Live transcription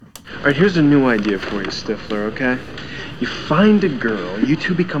Alright, here's a new idea for you, Stifler, okay? You find a girl, you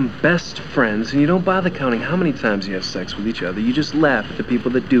two become best friends, and you don't bother counting how many times you have sex with each other. You just laugh at the people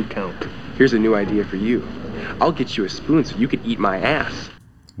that do count. Here's a new idea for you. I'll get you a spoon so you can eat my ass.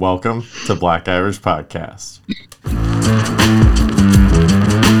 Welcome to Black Irish Podcast.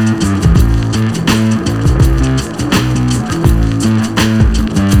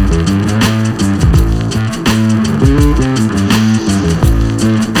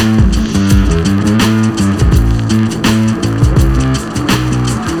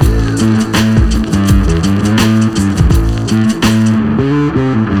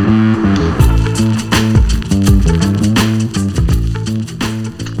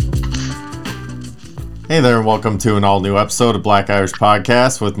 Hey there, and welcome to an all-new episode of Black Irish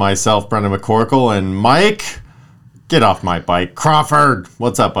Podcast with myself, Brendan McCorkle, and Mike. Get off my bike. Crawford,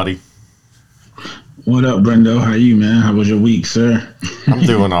 what's up, buddy? What up, Brendo? How you, man? How was your week, sir? I'm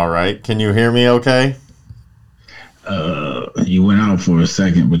doing all right. Can you hear me okay? You went out for a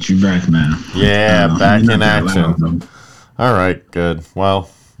second, but you back now. Yeah, back in action. Loud, all right, good.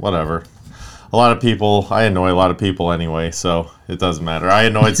 Well, whatever. I annoy a lot of people anyway, so it doesn't matter. I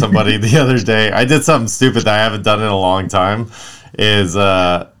annoyed somebody the other day. I did something stupid that I haven't done in a long time.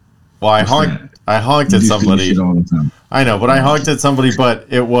 I honked at somebody. All the time. I know, but I honked at somebody, but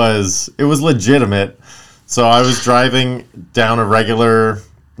it was legitimate. So I was driving down a regular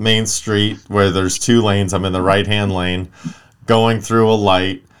main street where there's two lanes. I'm in the right-hand lane, going through a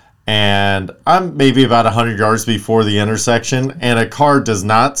light. And I'm maybe about 100 yards before the intersection, and a car does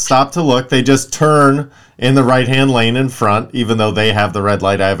not stop to look. They just turn in the right-hand lane in front, even though they have the red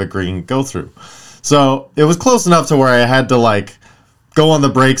light, I have a green go through. So it was close enough to where I had to go on the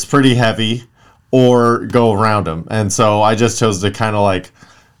brakes pretty heavy or go around them. And so I just chose to kind of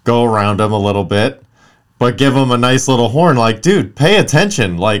go around them a little bit, but give them a nice little horn. Dude, pay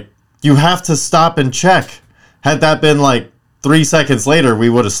attention. You have to stop and check. Had that been 3 seconds later,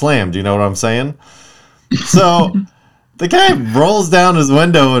 we would have slammed. You know what I'm saying? So the guy rolls down his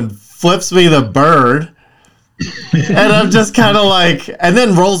window and flips me the bird. And I'm just kind of and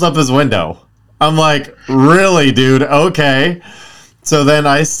then rolls up his window. I'm like, really, dude? Okay. So then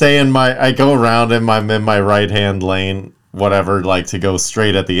I go around and I'm in my right-hand lane, whatever, to go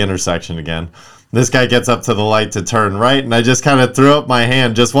straight at the intersection again. This guy gets up to the light to turn right, and I just kind of threw up my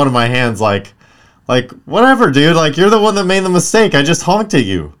hand, just one of my hands, whatever, dude. You're the one that made the mistake. I just honked at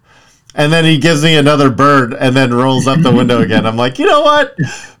you. And then he gives me another bird and then rolls up the window again. I'm like, you know what?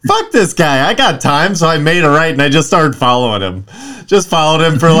 Fuck this guy. I got time. So I made a right and I just started following him. Just followed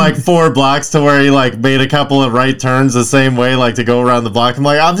him for 4 blocks to where he made a couple of right turns the same way, to go around the block. I'm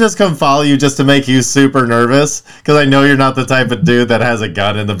like, I'm just going to follow you just to make you super nervous. Because I know you're not the type of dude that has a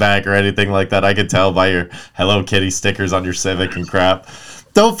gun in the back or anything like that. I could tell by your Hello Kitty stickers on your Civic and crap.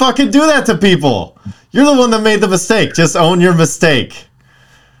 Don't fucking do that to people. You're the one that made the mistake. Just own your mistake.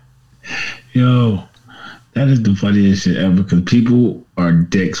 Yo, that is the funniest shit ever because people are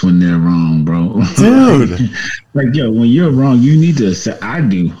dicks when they're wrong, bro. Dude. When you're wrong, you need to say,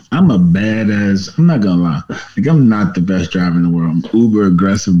 I'm a badass. I'm not going to lie. I'm not the best driver in the world. I'm uber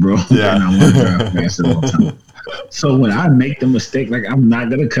aggressive, bro. Yeah. And I want to drive fast all the time. So when I make the mistake, I'm not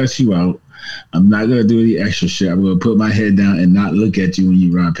going to cuss you out. I'm not going to do any extra shit. I'm going to put my head down and not look at you when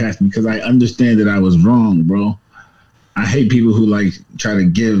you ride past me because I understand that I was wrong, bro. I hate people who try to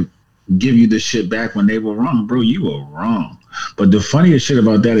give you the shit back when they were wrong. Bro, you were wrong. But the funniest shit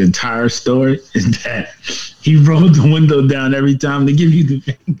about that entire story is that he rolled the window down every time to give you the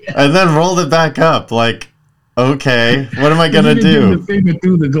finger. And then rolled it back up. Okay, what am I going to do? The finger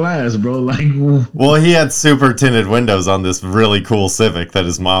through the glass, bro. Well, he had super tinted windows on this really cool Civic that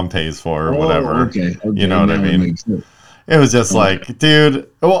his mom pays for or whatever. Okay. You know what I mean? It was just dude,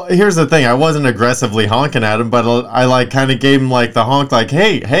 well, here's the thing. I wasn't aggressively honking at him, but I kind of gave him the honk,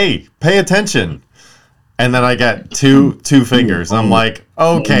 hey, pay attention. And then I got two fingers. I'm like,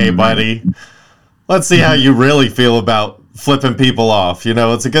 okay, buddy, let's see how you really feel about flipping people off.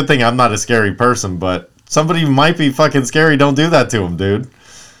 It's a good thing I'm not a scary person, but somebody who might be fucking scary, don't do that to him, dude.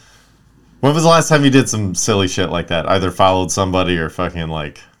 When was the last time you did some silly shit like that? Either followed somebody or fucking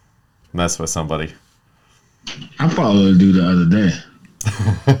mess with somebody? I followed a dude the other day.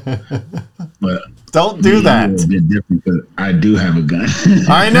 But don't do that. A bit different because I do have a gun.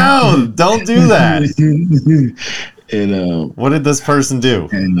 I know. Don't do that. And what did this person do?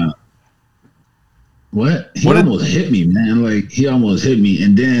 And what? He almost hit me, man. He almost hit me.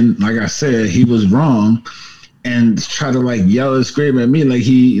 And then, like I said, he was wrong. and try to like yell and scream at me like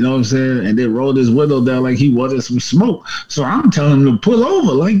he, you know what I'm saying, and then rolled his window down like he wanted some smoke. So I'm telling him to pull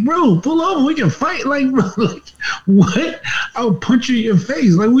over, like, bro, pull over, we can fight, like, bro, like, what? I'll punch you in your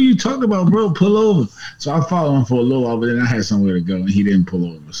face, like, what are you talking about, bro? Pull over. So I followed him for a little while, but then I had somewhere to go, and he didn't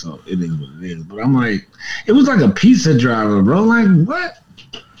pull over, so it is what it is. But I'm like, it was like a pizza driver, bro, like, what?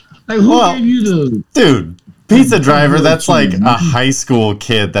 Like, who gave you the dude? Pizza driver, that's like a high school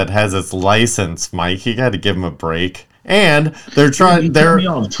kid that has its license, Mike. You got to give him a break. And they're trying. They're me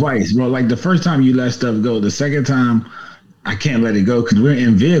off twice, bro. Like the first time you let stuff go, the second time I can't let it go because we're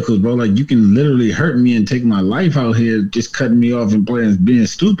in vehicles, bro. Like you can literally hurt me and take my life out here, just cutting me off and being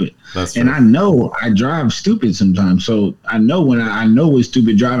stupid. That's and true. I know I drive stupid sometimes, so I know when I know what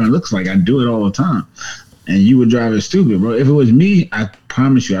stupid driving looks like. I do it all the time. And you were driving stupid, bro. If it was me, I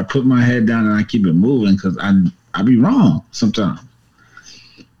promise you, I put my head down and I keep it moving because I be wrong sometimes.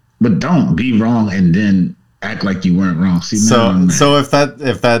 But don't be wrong and then act like you weren't wrong. See, so if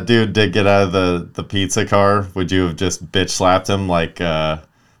that dude did get out of the pizza car, would you have just bitch slapped him like the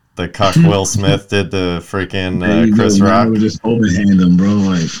cuck Will Smith did to freaking Chris Rock? I would just overhand him, bro.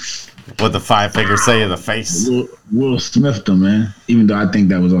 Like what the 5-finger say in the face? Will Smith them, man. Even though I think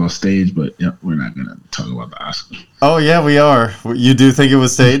that was all staged, but yeah, we're not gonna talk about the Oscars. Oh yeah, we are. You do think it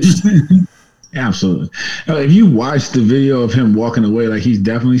was staged? Absolutely. If you watch the video of him walking away, like he's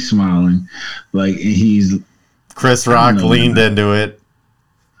definitely smiling, like and he's Chris Rock leaned into it,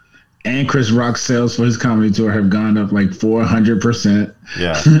 and Chris Rock's sales for his comedy tour have gone up like 400%.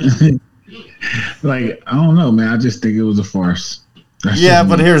 Yeah. Like I don't know, man. I just think it was a farce. Yeah,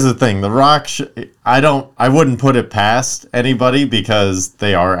 but here's the thing: The Rock. I wouldn't put it past anybody because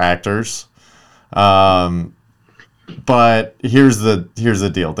they are actors. But here's the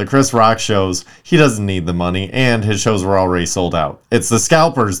deal: the Chris Rock shows, he doesn't need the money, and his shows were already sold out. It's the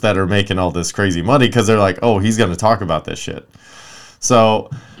scalpers that are making all this crazy money because they're like, oh, he's going to talk about this shit. So,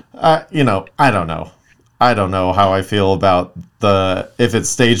 I don't know. I don't know how I feel about if it's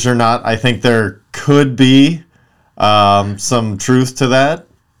staged or not. I think there could be some truth to that,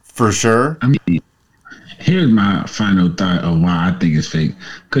 for sure. I mean, here's my final thought of why I think it's fake.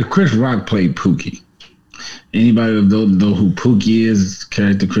 Because Chris Rock played Pookie. Anybody know who Pookie is?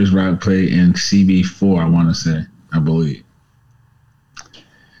 Character Chris Rock played in CB4, I want to say, I believe.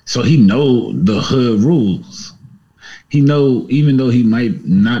 So he know the hood rules. He know, even though he might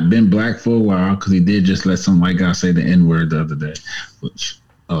not been black for a while, because he did just let some white guy say the N-word the other day, which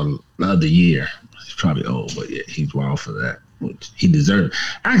the other year. He's probably old, but yeah, he's wild for that, which he deserved.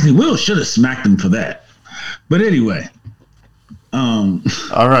 Actually, Will should have smacked him for that. But anyway. All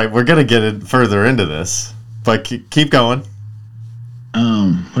right, we're going to get it further into this, but keep going. What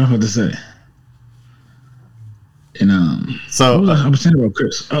am I about to say? And so I was saying about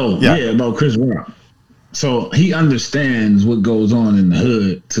Chris. Oh, yeah, about Chris Rock. So he understands what goes on in the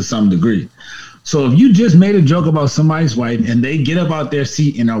hood to some degree. So if you just made a joke about somebody's wife and they get up out their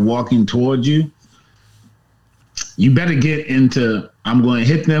seat and are walking towards you, you better get into I'm going to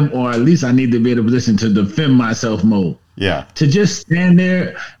hit them, or at least I need to be in a position to defend myself mode. Yeah. To just stand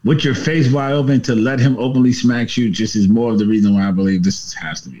there with your face wide open to let him openly smack you just is more of the reason why I believe this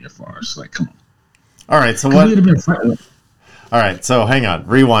has to be a farce. Like, come on. All right, so what? All right, so hang on.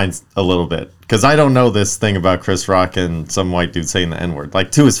 Rewind a little bit, because I don't know this thing about Chris Rock and some white dude saying the N-word.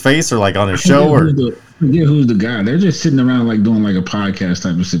 Like, to his face or, like, on his show? Or forget who's the guy. They're just sitting around, like, doing, like, a podcast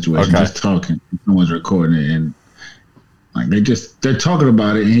type of situation. Okay. Just talking. No one's recording it. And, like, they're talking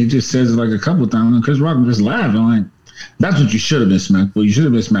about it, and he just says it, like, a couple of times, and Chris Rock just laughing. Like, that's what you should have been smacked. Well, you should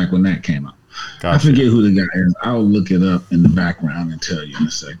have been smacked when that came out. Gotcha. I forget who the guy is. I'll look it up in the background and tell you in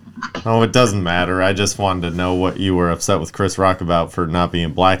a second. Oh, it doesn't matter. I just wanted to know what you were upset with Chris Rock about for not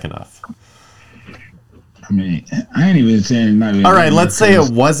being black enough. I mean, I ain't even saying not being. All right, let's say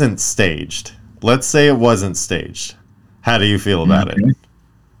it wasn't staged. Let's say it wasn't staged. How do you feel about it?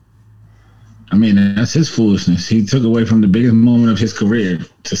 I mean, that's his foolishness. He took away from the biggest moment of his career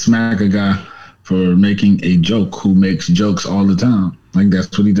to smack a guy for making a joke who makes jokes all the time. Like,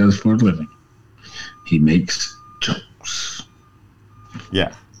 that's what he does for a living. He makes jokes.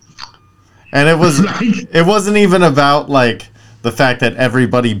 Yeah. And it wasn't even about, like, the fact that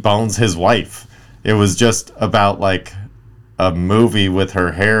everybody bones his wife. It was just about, like, a movie with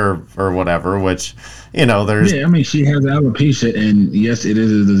her hair or whatever, which, there's... Yeah, I mean, she has alopecia, and yes, it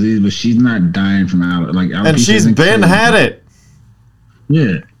is a disease, but she's not dying from alopecia. And she's been had it.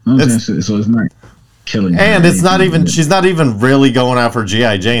 Yeah. So it's not killing her. And she's not even really going out for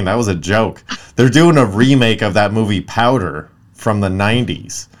G.I. Jane. That was a joke. They're doing a remake of that movie Powder from the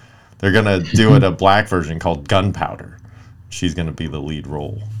 90s. They're going to do it a black version called 'Gunpowder'. She's going to be the lead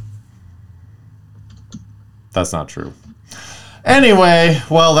role. I mean, it was a disease, but she's not dying from alopecia. Yeah. So it's not killing her. It was not even she's not even really going out for GI Jane. That was a joke. They're doing a remake of that movie Powder from the 90s. They're going to do it a black version called Gunpowder. She's going to be the lead role. That's not true. Anyway,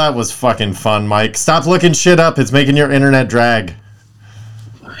 well, that was fucking fun, Mike. Stop looking shit up. It's making your internet drag.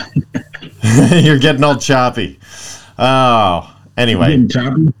 You're getting all choppy. Oh, anyway. Getting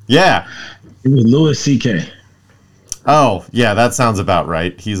choppy? Yeah. It was Louis C.K. Oh, yeah, that sounds about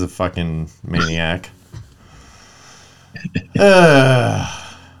right. He's a fucking maniac.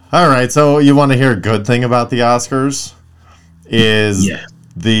 All right, so you want to hear a good thing about the Oscars? Is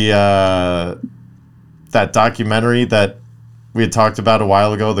the that documentary that we had talked about a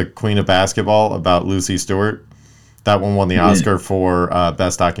while ago, The Queen of Basketball, about Lucy Stewart? That one won the Oscar for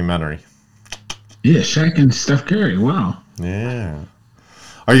Best Documentary. Yeah, Shaq and Steph Curry. Wow. Yeah.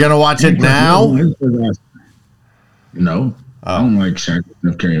 Are you going to watch it now? No. I don't like Shaq and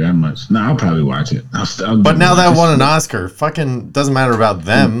Steph Curry that much. No, I'll probably watch it. But now that won an Oscar, fucking doesn't matter about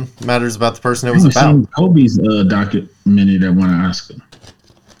them. It matters about the person it was about. Kobe's documentary that won an Oscar.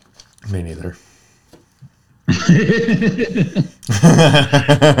 Me neither.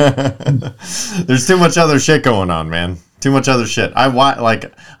 There's too much other shit going on, man. Too much other shit. I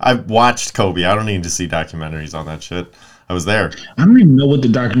watched Kobe. I don't need to see documentaries on that shit. I was there. I don't even know what the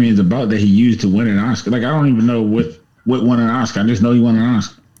documentary is about that he used to win an Oscar. Like, I don't even know what won an Oscar. I just know he won an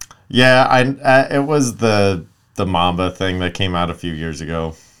Oscar. Yeah, it was the Mamba thing that came out a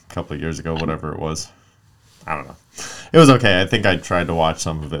couple of years ago, whatever it was. I don't know. It was okay. I think I tried to watch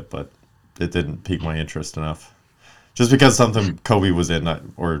some of it, but it didn't pique my interest enough. Just because something Kobe was in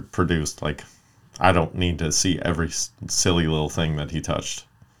or produced, like, I don't need to see every silly little thing that he touched.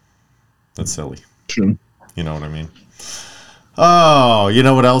 That's silly. True. You know what I mean? Oh, you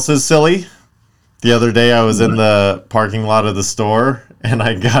know what else is silly? The other day I was in the parking lot of the store and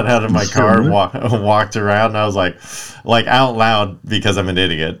I got out of my car and walked around and I was like out loud because I'm an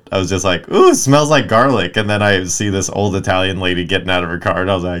idiot. I was just like, ooh, it smells like garlic. And then I see this old Italian lady getting out of her car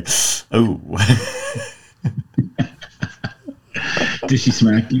and I was like, ooh. Did she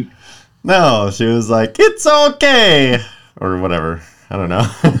smack you? No, she was like, it's okay. Or whatever. I don't know.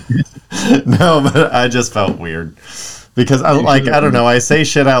 No, but I just felt weird. Because I don't know, I say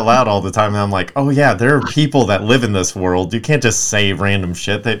shit out loud all the time and I'm like, oh yeah, there are people that live in this world. You can't just say random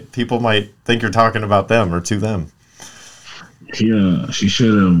shit that people might think you're talking about them or to them. Yeah, she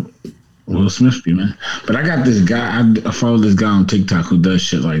should have Will Smith you, man. But I got this guy, I follow this guy on TikTok who does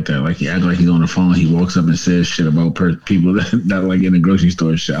shit like that. Like he acts like he's on the phone, he walks up and says shit about people that like in the grocery store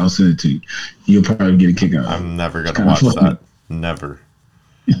and shit. I'll send it to you. You'll probably get a kick out of it. I'm never gonna watch that. Never.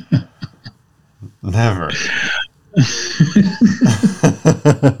 Never.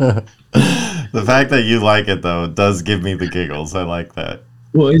 The fact that you like it though does give me the giggles. I like that.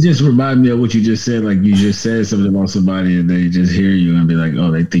 Well, it just reminds me of what you just said. Like you just said something about somebody and they just hear you and be like,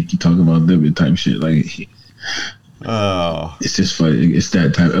 oh, they think you talking about them type shit. Like, oh, it's just funny. It's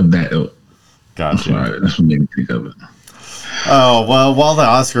that type of that. Gotcha. That's what made me think of it. Oh, well, while the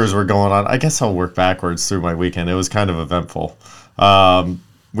Oscars were going on, I guess I'll work backwards through my weekend. It was kind of eventful.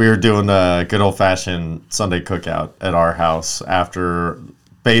 We were doing a good old-fashioned Sunday cookout at our house after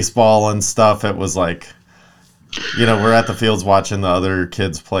baseball and stuff. It was like, you know, we're at the fields watching the other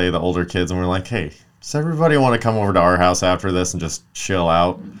kids play, the older kids, and we're like, hey, does everybody want to come over to our house after this and just chill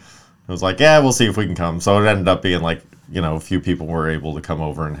out? It was like, yeah, we'll see if we can come. So it ended up being like, you know, a few people were able to come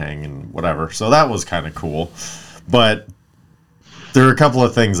over and hang and whatever. So that was kind of cool. But there were a couple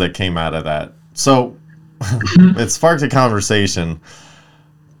of things that came out of that. So it sparked a conversation.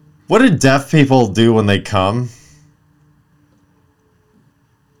 What do deaf people do when they come?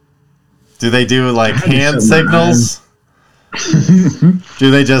 Do they do like hand signals?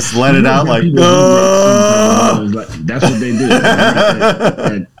 Do they just let it out like, that's what they do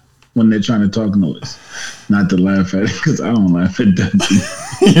when they're trying to talk noise? Not to laugh at it, because I don't laugh at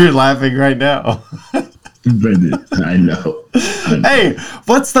that. You're laughing right now. I know. Hey,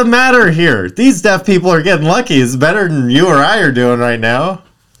 what's the matter here? These deaf people are getting lucky. It's better than you or I are doing right now.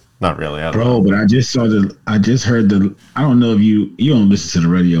 Not really, I don't know. But I just heard I don't know if you don't listen to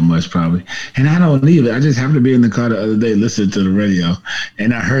the radio much probably, and I don't either. I just happened to be in the car the other day listening to the radio,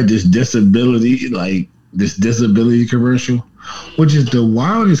 and I heard this disability commercial, which is the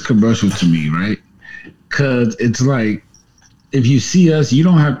wildest commercial to me, right? Because it's like, if you see us, you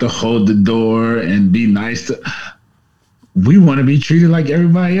don't have to hold the door and be nice to. We want to be treated like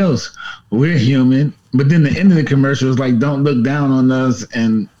everybody else. We're human, but then the end of the commercial is like, don't look down on us.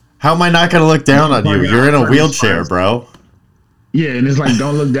 And how am I not going to look down on you? You're in a wheelchair, bro. Yeah, and it's like,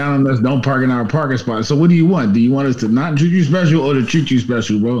 don't look down on us. Don't park in our parking spot. So what do you want? Do you want us to not treat you special or to treat you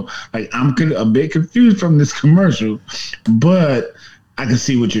special, bro? Like, I'm a bit confused from this commercial, but I can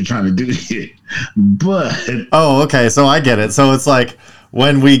see what you're trying to do here. But oh, okay, so I get it. So it's like,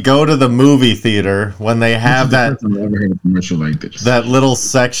 when we go to the movie theater, when they have that I've ever heard a commercial like this. that little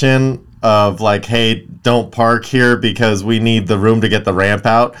section of like, hey, don't park here because we need the room to get the ramp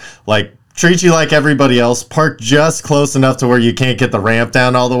out. Like, treat you like everybody else. Park just close enough to where you can't get the ramp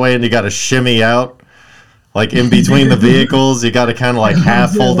down all the way and you got to shimmy out. Like in between the vehicles, you got to kind of like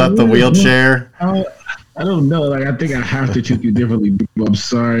half fold up the wheelchair. I don't know. Like, I think I have to treat you differently. I'm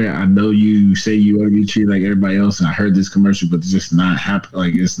sorry. I know you say you want to be treated like everybody else, and I heard this commercial, but it's just not happening.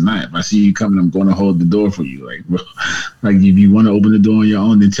 Like, it's not. If I see you coming, I'm going to hold the door for you. Like, bro, like if you want to open the door on your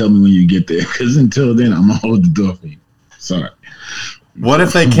own, then tell me when you get there. Because until then, I'm going to hold the door for you. Sorry. What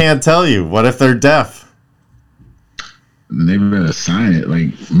if they can't tell you? What if they're deaf? They better sign it. Like,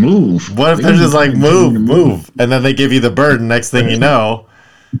 move. What if they're just like, move, and then they give you the bird, and next thing you know,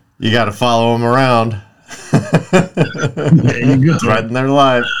 you got to follow them around. There you go. Threaten their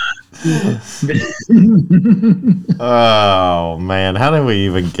life. Oh man, how did we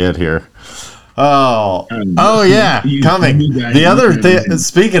even get here? Oh yeah, coming. The other thing,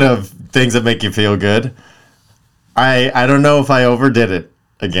 speaking of things that make you feel good, I don't know if I overdid it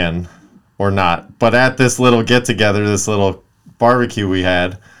again or not, but at this little get together, this little barbecue we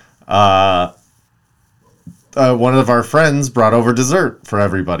had, one of our friends brought over dessert for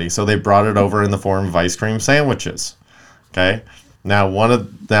everybody. So they brought it over in the form of ice cream sandwiches. Okay. Now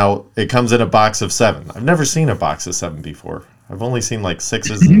it comes in a box of 7. I've never seen a box of 7 before. I've only seen like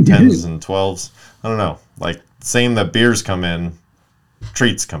 6s and 10s and 12s. I don't know. Like same that beers come in,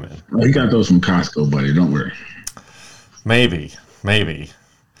 treats come in. We got those from Costco, buddy. Don't worry. Maybe.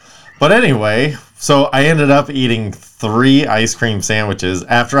 But anyway, so I ended up eating 3 ice cream sandwiches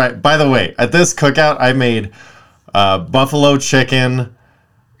after by the way, at this cookout, I made buffalo chicken,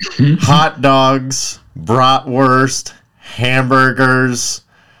 hot dogs, bratwurst, hamburgers,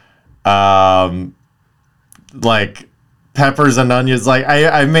 like peppers and onions. Like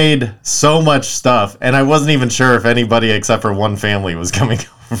I made so much stuff, and I wasn't even sure if anybody except for one family was coming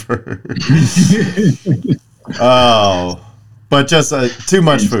over. Oh. But just too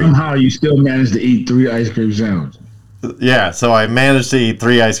much food. Somehow you still managed to eat 3 ice cream sandwiches. Yeah, so I managed to eat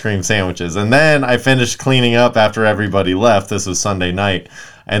 3 ice cream sandwiches. And then I finished cleaning up after everybody left. This was Sunday night.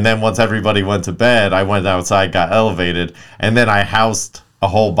 And then once everybody went to bed, I went outside, got elevated, and then I housed a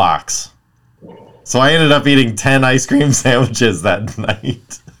whole box. So I ended up eating 10 ice cream sandwiches that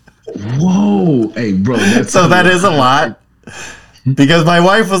night. Whoa. Hey, bro. So that is a lot. Because my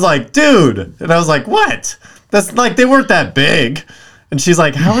wife was like, dude. And I was like, what? That's like, they weren't that big. And she's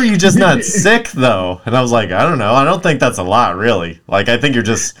like, how are you just not sick though? And I was like, I don't know. I don't think that's a lot really. Like, I think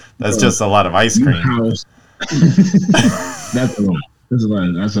that's just a lot of ice cream. That's a lot. That's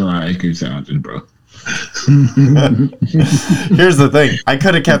a lot of ice cream sandwiches, bro. Here's the thing. I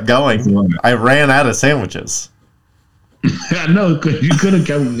could have kept going. I ran out of sandwiches. I know, because you could have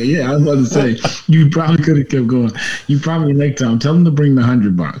kept. Yeah, I was about to say you probably could have kept going. You probably next time tell them to bring the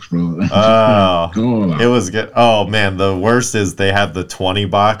 100 box, bro. Oh, it was good. Oh man, the worst is they have the 20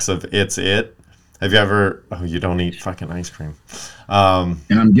 box of It's It. Have you ever? Oh, you don't eat fucking ice cream. And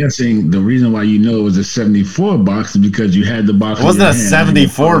I'm guessing the reason why you know it was a 74 box is because you had the box. It wasn't a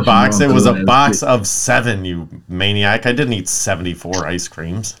 74 box. It was a box of 7. You maniac! I didn't eat 74 ice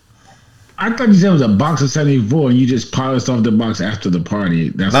creams. I thought you said it was a box of 74 and you just polished off the box after the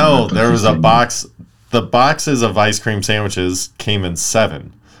party. No, there was a box. The boxes of ice cream sandwiches came in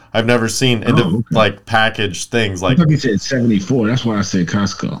 7. I've never seen like packaged things like. I thought you said 74. That's why I said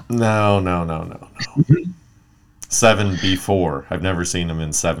Costco. No. 7 before. I've never seen them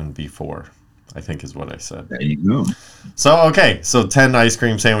in 7 before. I think is what I said. There you go. So okay, so 10 ice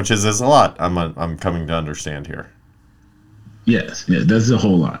cream sandwiches is a lot. I'm coming to understand here. Yes, yeah, that's a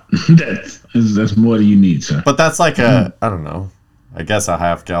whole lot. that's more than you need, sir. But that's like I don't know. I guess a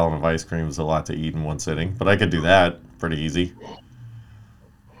half gallon of ice cream is a lot to eat in one sitting, but I could do that pretty easy.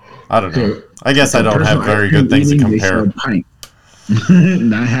 I don't know. I guess I don't have very good things to compare.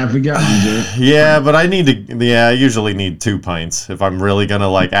 Not half a gallon, sir. Yeah, but I usually need 2 pints if I'm really gonna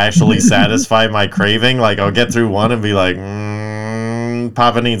like actually satisfy my craving. Like I'll get through one and be like,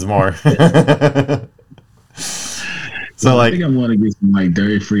 Papa needs more. So I think I want to get some like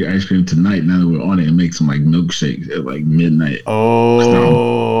dairy-free ice cream tonight. Now that we're on it, and make some like milkshakes at like midnight.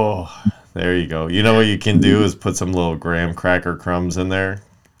 Oh, there you go. You know what you can do is put some little graham cracker crumbs in there.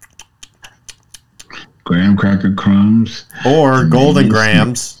 Graham cracker crumbs or golden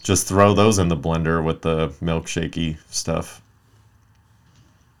grams. Just throw those in the blender with the milkshakey stuff.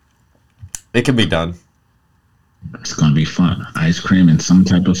 It can be done. It's gonna be fun. Ice cream and some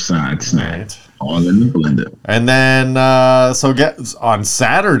type of side snack. Right. All in the blender. And then on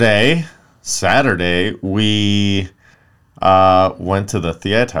Saturday we went to the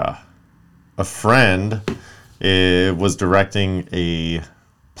theater. A friend was directing a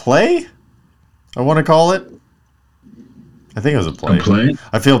play, I want to call it. I think it was a play. A play?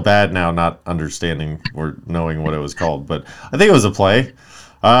 I feel bad now not understanding or knowing what it was called, but I think it was a play.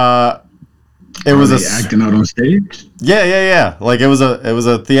 It was acting out on stage. Yeah. Like it was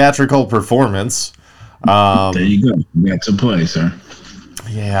a theatrical performance. There you go. That's a play, sir.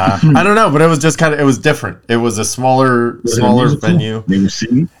 Yeah, I don't know, but it was just it was different. It was a smaller venue. They were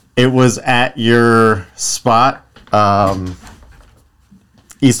singing. It was at your spot,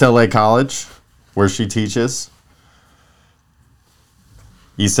 East LA College, where she teaches.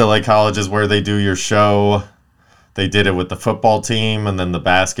 East LA College is where they do your show. They did it with the football team and then the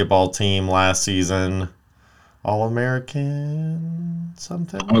basketball team last season. All-American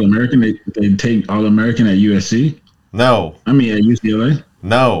something? All-American? They take All-American at USC? No. I mean at UCLA?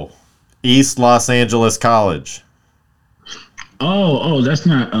 No. East Los Angeles College. Oh, that's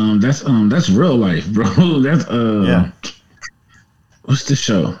not that's real life, bro. That's yeah. What's the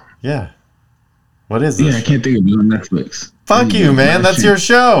show? Yeah. What is this? Yeah, I can't think of it on Netflix. Fuck you, man. That's your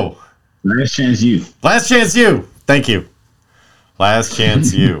show. Last Chance U. Last Chance U. Thank you. Last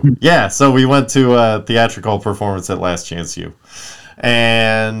Chance U. Yeah, so we went to a theatrical performance at Last Chance U.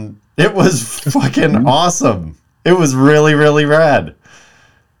 And it was fucking awesome. It was really, really rad.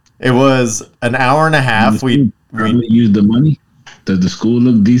 It was an hour and a half. We used the money. Does the school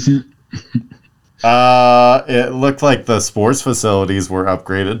look decent? It looked like the sports facilities were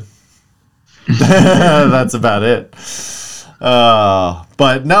upgraded. That's about it.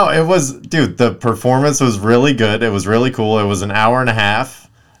 But no, it was, dude, the performance was really good. It was really cool. It was an hour and a half.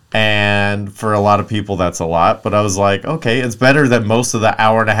 And for a lot of people, that's a lot. But I was like, okay, it's better than most of the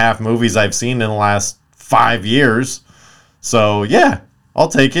hour and a half movies I've seen in the last 5 years. So yeah, I'll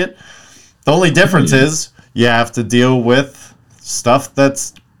take it. The only difference is you have to deal with stuff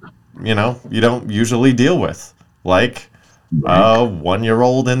that's, you don't usually deal with. Like a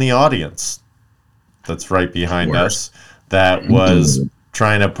 1-year-old in the audience that's right behind us that was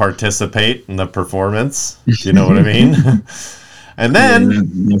trying to participate in the performance. You know what I mean? And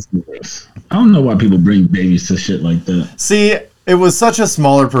then I don't know why people bring babies to shit like that. See, it was such a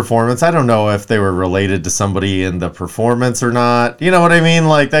smaller performance. I don't know if they were related to somebody in the performance or not. You know what I mean?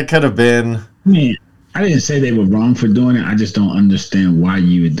 Like that could have been. Man, I didn't say they were wrong for doing it. I just don't understand why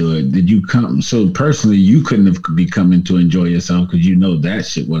you would do it. Did you come? So personally, you couldn't have be coming to enjoy yourself because you know that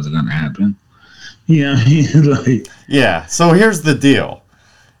shit wasn't gonna happen. Yeah, like. Yeah. So here's the deal.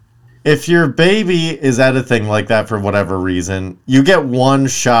 If your baby is at a thing like that for whatever reason, you get one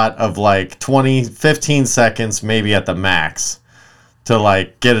shot of like 20, 15 seconds, maybe at the max, to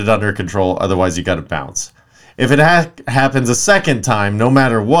like get it under control. Otherwise, you got to bounce. If it happens a second time, no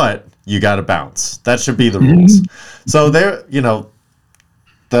matter what, you got to bounce. That should be the rules. So there,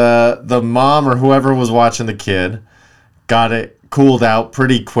 the mom or whoever was watching the kid got it cooled out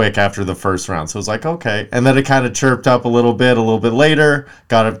pretty quick after the first round. So it was like, okay. And then it kind of chirped up a little bit later,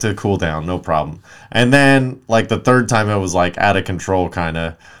 got it to cool down, no problem. And then like the third time it was like out of control kind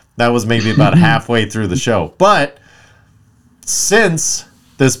of. That was maybe about halfway through the show. But since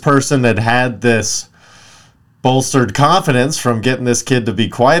this person had this bolstered confidence from getting this kid to be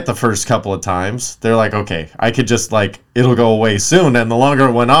quiet the first couple of times, they're like, okay, I could just like, it'll go away soon. And the longer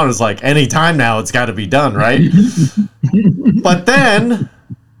it went on, it's like, any time now, it's got to be done, right? But then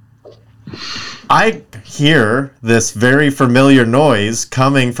I hear this very familiar noise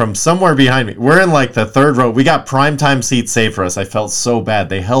coming from somewhere behind me. We're in like the third row. We got primetime seats saved for us. I felt so bad.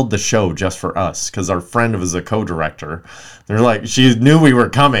 They held the show just for us because our friend was a co-director. They're like, she knew we were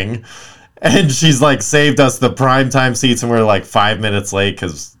coming. And she's like saved us the primetime seats, and we're like 5 minutes late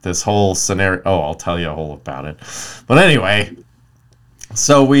because this whole scenario. Oh, I'll tell you a whole about it. But anyway,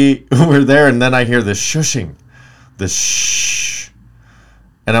 so we were there, and then I hear this shushing, this shh,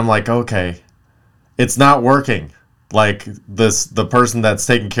 and I'm like, okay, it's not working. Like the person that's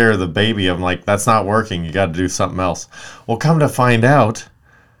taking care of the baby, I'm like, that's not working. You got to do something else. Well, come to find out,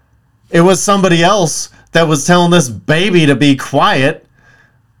 it was somebody else that was telling this baby to be quiet.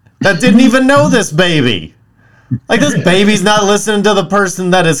 That didn't even know this baby. Like, this baby's not listening to the person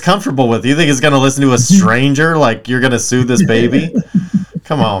that is comfortable with. You think it's going to listen to a stranger? Like, you're going to sue this baby?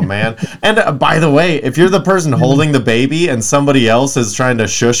 Come on, man. And by the way, if you're the person holding the baby and somebody else is trying to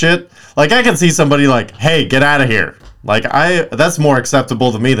shush it, like, I can see somebody like, hey, get out of here. Like, that's more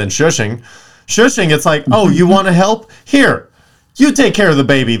acceptable to me than shushing. Shushing, it's like, oh, you want to help? Here, you take care of the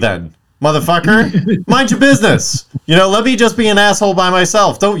baby then. Motherfucker, mind your business. Let me just be an asshole by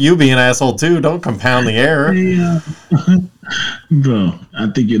myself. Don't you be an asshole too. Don't compound the error. Yeah. Bro,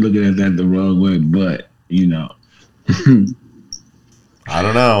 I think you're looking at that the wrong way, but I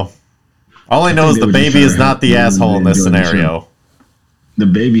don't know. All I know think is they the were just baby trying is to not help the you asshole in this enjoy the show. scenario. The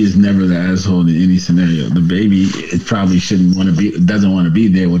baby is never the asshole in any scenario. The baby, it probably doesn't want to be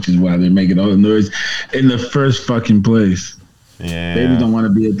there, which is why they're making all the noise in the first fucking place. Yeah. Babies don't want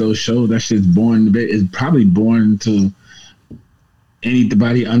to be at those shows. That shit's born. It's probably born to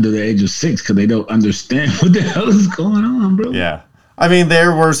anybody under the age of 6 because they don't understand what the hell is going on, bro. Yeah. I mean,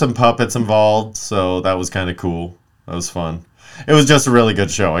 there were some puppets involved, so that was kind of cool. That was fun. It was just a really good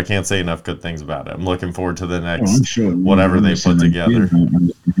show. I can't say enough good things about it. I'm looking forward to the next I'm sure whatever they put together.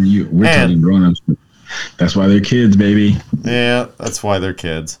 We're talking grown-ups. That's why they're kids, baby. Yeah, that's why they're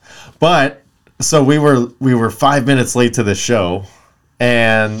kids. But so we were 5 minutes late to the show,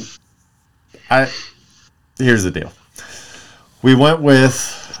 and here's the deal. We went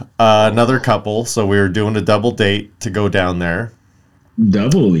with another couple, so we were doing a double date to go down there.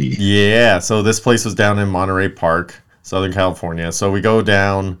 Doubly. Yeah, so this place was down in Monterey Park, Southern California. So we go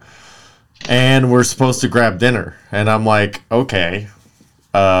down, and we're supposed to grab dinner, and I'm like, okay,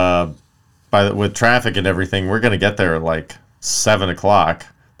 with traffic and everything, we're gonna get there at like 7:00.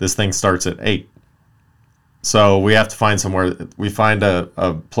 This thing starts at 8. So we have to find somewhere. We find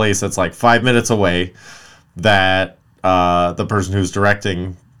a place that's like 5 minutes away that the person who's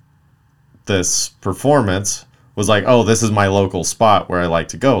directing this performance was like, oh, this is my local spot where I like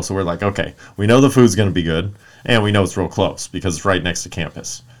to go. So we're like, okay, we know the food's going to be good, and we know it's real close because it's right next to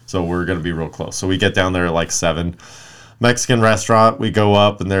campus. So we're going to be real close. So we get down there at like 7. Mexican restaurant, we go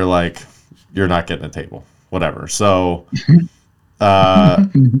up, and they're like, you're not getting a table. Whatever. So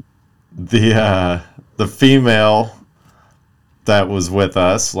the female that was with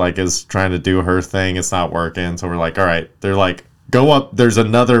us like is trying to do her thing. It's not working. So we're like, all right. They're like, go up. There's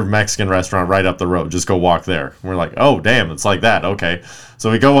another Mexican restaurant right up the road. Just go walk there. And we're like, oh, damn. It's like that. Okay. So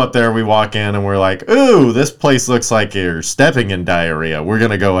we go up there. We walk in and we're like, ooh, this place looks like you're stepping in diarrhea. We're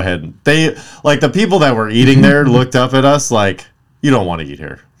going to go ahead. They like the people that were eating there looked up at us like, you don't want to eat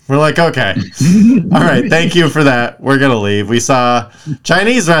here. We're like, okay. All right. Thank you for that. We're going to leave. We saw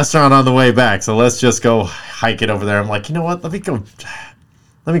Chinese restaurant on the way back. So let's just go hike it over there. I'm like, you know what? Let me go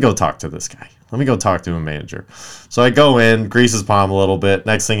talk to this guy. Let me go talk to a manager. So I go in, grease his palm a little bit.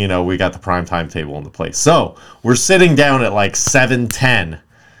 Next thing you know, we got the prime time table in the place. So we're sitting down at like 7:10.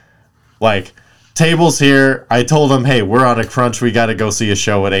 Like, table's here. I told him, hey, we're on a crunch. We got to go see a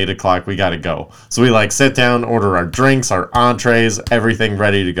show at 8:00. We got to go. So we like sit down, order our drinks, our entrees, everything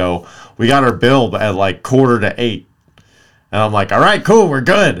ready to go. We got our bill at like 7:45. And I'm like, all right, cool, we're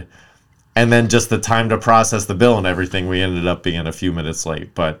good. And then just the time to process the bill and everything, we ended up being a few minutes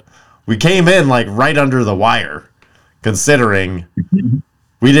late. But we came in like right under the wire, considering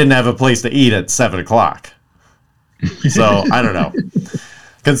we didn't have a place to eat at 7:00. So I don't know.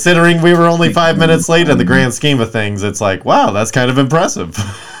 Considering we were only 5 minutes late in the grand scheme of things, it's like, wow, that's kind of impressive.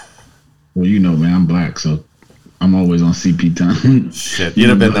 Well, you know, man, I'm black, so I'm always on CP time. Shit, you'd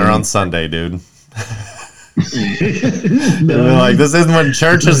have been there on Sunday, dude. They're like, this isn't when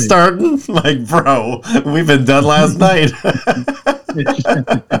church is starting? Like, bro, we've been done last night.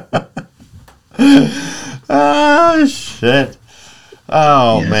 Oh, shit.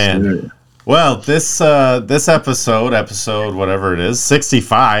 Oh, yes, man. Sir. Well, this episode, whatever it is,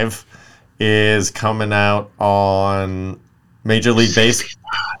 65, is coming out on Major League Baseball.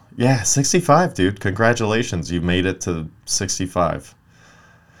 Yeah, 65, dude. Congratulations. You made it to 65.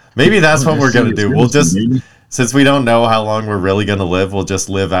 Maybe that's what we're going to do. We'll just, since we don't know how long we're really going to live, we'll just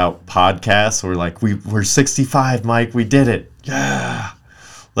live out podcasts. We're like, we're 65, Mike. We did it. Yeah.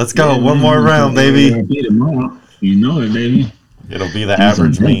 Let's go. One more round, baby. You know it, baby. It'll be the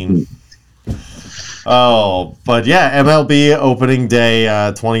average mean. Oh, but yeah, MLB opening day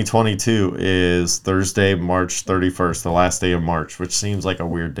 2022 is Thursday, March 31st, the last day of March, which seems like a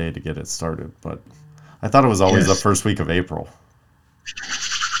weird day to get it started, but I thought it was always the first week of April.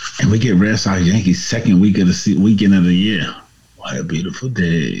 And we get Red Sox Yankees second weekend of the year. What a beautiful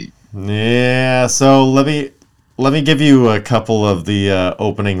day. Yeah, so let me give you a couple of the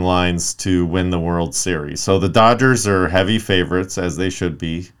opening lines to win the World Series. So the Dodgers are heavy favorites, as they should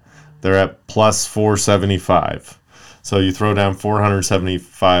be. They're at plus 475. So you throw down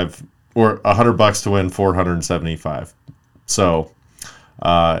 475 or $100 to win 475. So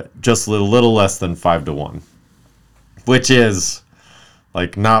just a little less than 5-1, which is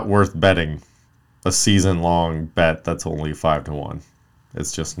like not worth betting a season-long bet that's only 5-1.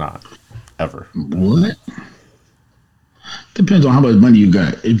 It's just not ever. What? Depends on how much money you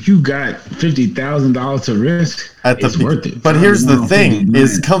got. If you got $50,000 to risk, it's worth it. But here's the thing: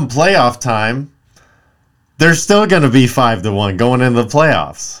 is come playoff time, there's still going to be 5-1 going into the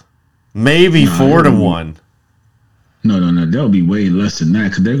playoffs. Maybe 4-1. No. They'll be way less than that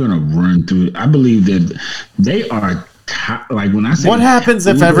because they're gonna run through. I believe that they are like when I say. What happens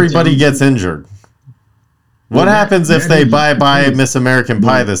if everybody gets injured? What happens if they buy Miss American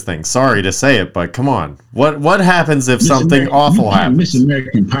Pie this thing? Sorry to say it, but come on. What happens if something awful happens? Miss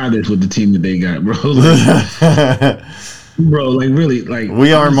American Pie this with the team that they got, bro. Bro, like really, like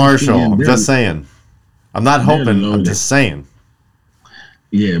we are Marshall. I'm just saying. I'm not hoping. I'm just saying.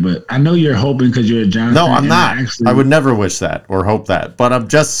 Yeah, but I know you're hoping because you're a Giants No, fan, I'm not. I would never wish that or hope that. But I'm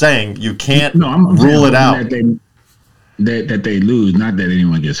just saying you can't rule it out. That they lose, not that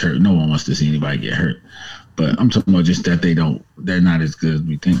anyone gets hurt. No one wants to see anybody get hurt. But I'm talking about just that they're not as good as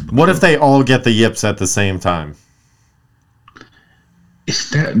we think. What if they all get the yips at the same time?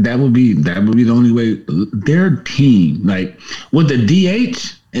 That would be the only way. Their team, like with the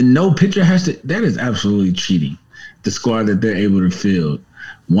DH and no pitcher has to. That is absolutely cheating. The squad that they're able to field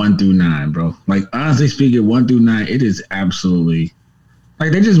 1 through 9, bro. Like honestly speaking, 1 through 9, it is absolutely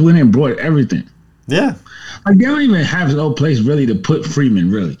like they just went and brought everything. Yeah. Like they don't even have no place really to put Freeman.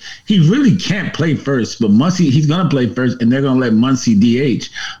 Really, he really can't play first. But Muncy, he's gonna play first, and they're gonna let Muncy DH.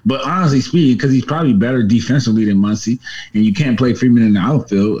 But honestly speaking, because he's probably better defensively than Muncy, and you can't play Freeman in the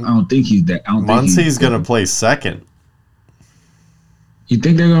outfield. I don't think he's that. Muncy's gonna play second. You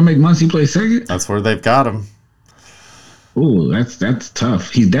think they're gonna make Muncy play second? That's where they've got him. Oh, that's tough.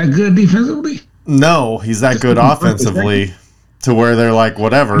 He's that good defensively? No, he's that good offensively. To where they're like,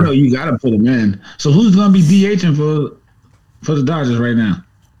 whatever. No, you got to put him in. So who's going to be DHing for the Dodgers right now?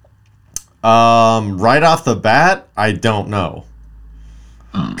 Right off the bat, I don't know.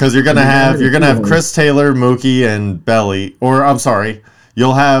 Because you're gonna have Chris Taylor, Mookie, and Belly. Or I'm sorry,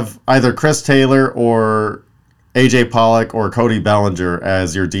 you'll have either Chris Taylor or AJ Pollock or Cody Bellinger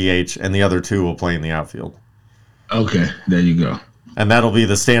as your DH, and the other two will play in the outfield. Okay, there you go. And that'll be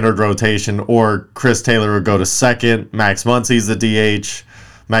the standard rotation, or Chris Taylor would go to second, Max Muncy's the DH,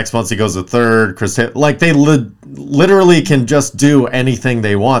 Max Muncy goes to third, Chris Taylor, like they literally can just do anything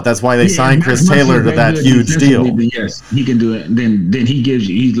they want. That's why they signed Chris Taylor to that huge deal. Yes, he can do it. Then he gives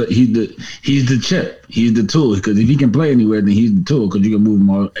you he's the chip, he's the tool. Because if he can play anywhere, then he's the tool. Because you can move him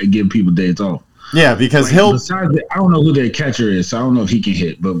all and give people days off. Yeah, because besides I don't know who their catcher is, so I don't know if he can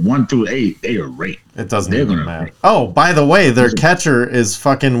hit. But 1 through 8, they are great. It doesn't even matter. Oh, by the way, their catcher is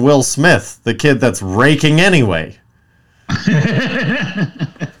fucking Will Smith, the kid that's raking anyway.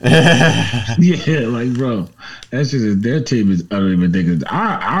 Yeah, like bro, that's just their team is utterly ridiculous.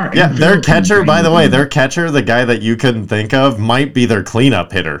 Their catcher, by the way, the guy that you couldn't think of, might be their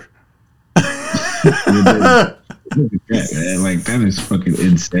cleanup hitter. Look at that, man. Like that is fucking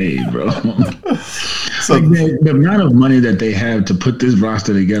insane, bro. So like the amount of money that they have to put this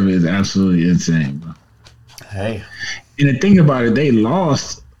roster together is absolutely insane, bro. Hey. And the thing about it, they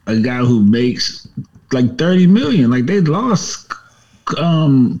lost a guy who makes like $30 million. Like they lost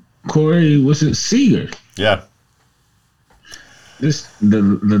Corey, Seager. Yeah.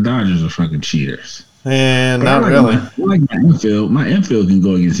 The Dodgers are fucking cheaters. And not really. I like my infield. My infield can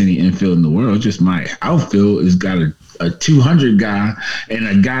go against any infield in the world. Just my outfield has got a 200 guy and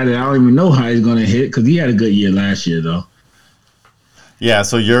a guy that I don't even know how he's going to hit because he had a good year last year, though. Yeah,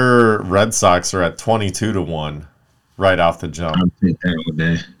 so your Red Sox are at 22-1 right off the jump. I'll take that all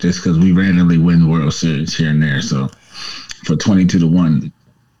day just because we randomly win World Series here and there. So for 22-1,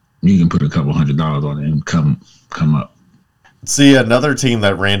 you can put a couple $100 on it and come up. See, another team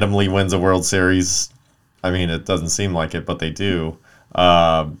that randomly wins a World Series, I mean, it doesn't seem like it, but they do,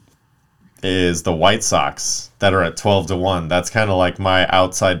 is the White Sox that are at 12-1. That's kind of like my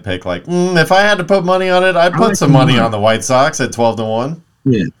outside pick. Like, if I had to put money on it, I'd put some money on the White Sox at 12-1.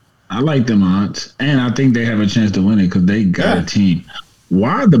 Yeah, I like them odds, and I think they have a chance to win it because they got a team.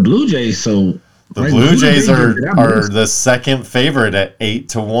 Why are the Blue Jays so? The Blue Jays are the second favorite at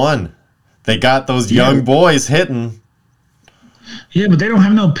 8-1. They got those young boys hitting. Yeah, but they don't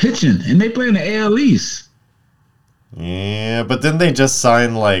have no pitching, and they play in the AL East. Yeah, but didn't they just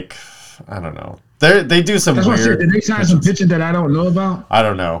sign like, I don't know. They do some weird. Did they sign some pitching that I don't know about? I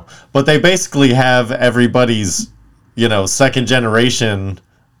don't know, but they basically have everybody's, second generation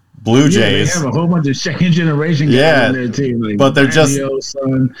Blue Jays. They have a whole bunch of second generation guys on their team. Like but they're Vladio's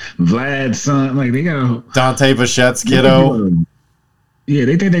son, Vlad's son. Like they got Dante Bichette's kiddo. Yeah,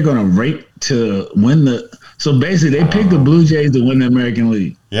 they think they're gonna rake to win the. So basically, they picked the Blue Jays to win the American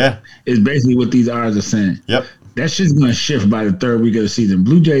League. Yeah, is basically what these odds are saying. Yep. That shit's gonna shift by the third week of the season.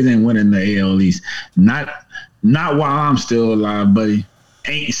 Blue Jays ain't winning the AL East. Not while I'm still alive, buddy.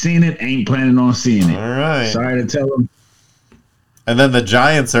 Ain't seen it. Ain't planning on seeing it. All right. Sorry to tell them. And then the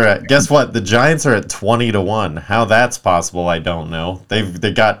Giants are at. Guess what? The Giants are at 20-1. How that's possible, I don't know.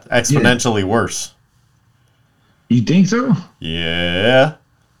 They got exponentially worse. You think so? Yeah.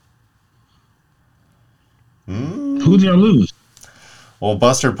 Who did y'all lose? Well,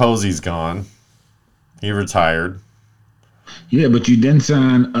 Buster Posey's gone. He retired. Yeah, but you didn't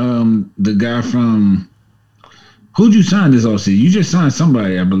sign the guy from. Who'd you sign this offseason? You just signed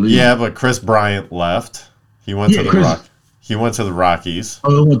somebody, I believe. Yeah, but Chris Bryant left. He went to the He went to the Rockies.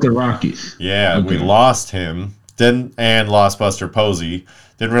 Oh, with the Rockies. Yeah, Okay. we lost him. And lost Buster Posey.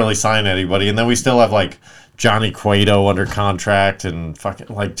 Didn't really sign anybody, and then we still have like Johnny Cueto under contract and fucking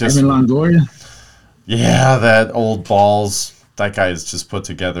like just Evan Longoria. yeah, that old balls. That guy is just put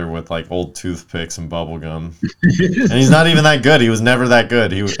together with like old toothpicks and bubble gum. And he's not even that good. He was never that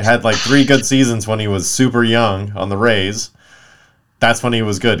good. He had like 3 good seasons when he was super young on the Rays. That's when he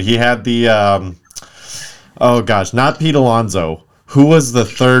was good. He had the oh gosh, not Pete Alonso. Who was the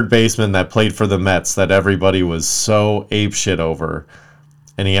third baseman that played for the Mets that everybody was so apeshit over?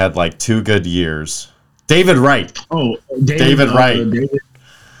 And he had like 2 good years. David Wright. Oh, David Wright. David.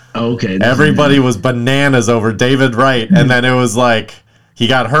 Okay. Everybody was bananas over David Wright. And then it was like he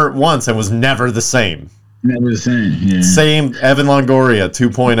got hurt once and was never the same. Never the same. Yeah. Same Evan Longoria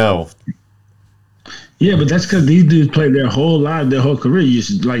 2.0. Yeah, but that's because these dudes play their whole life, their whole career. You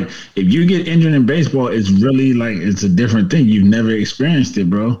should, like, if you get injured in baseball, it's really like it's a different thing. You've never experienced it,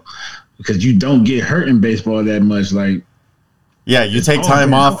 bro, because you don't get hurt in baseball that much. Like, Yeah, you take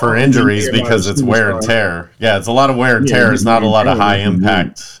time off for injuries because it's wear and tear. Yeah, it's a lot of wear and tear. It's not a lot of high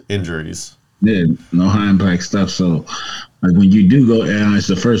impact injuries. Yeah, no high impact stuff. So, like when you do go, and it's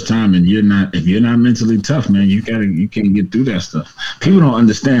the first time, and if you're not mentally tough, man, you can't get through that stuff. People don't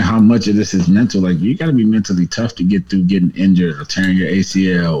understand how much of this is mental. Like you got to be mentally tough to get through getting injured or tearing your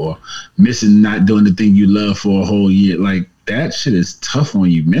ACL or missing, not doing the thing you love for a whole year. Like that shit is tough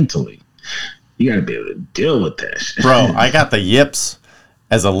on you mentally. You got to be able to deal with that shit. Bro, I got the yips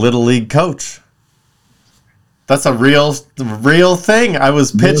as a little league coach. That's a real thing. I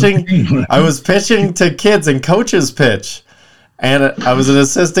was pitching to kids and coaches pitch. And I was an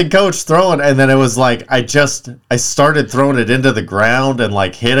assistant coach throwing, and then it was like I started throwing it into the ground and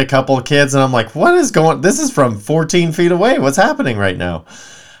like hit a couple of kids, and I'm like, this is from 14 feet away. What's happening right now?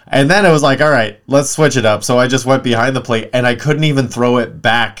 And then it was like, all right, let's switch it up. So I just went behind the plate, and I couldn't even throw it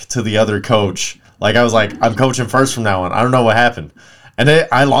back to the other coach. Like I was like, I'm coaching first from now on. I don't know what happened. And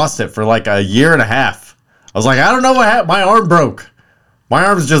I lost it for like a year and a half. I was like, I don't know what happened. My arm broke. My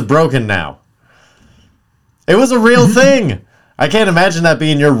arm's just broken now. It was a real thing. I can't imagine that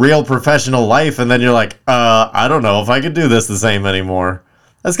being your real professional life, and then you're like, I don't know if I could do this the same anymore.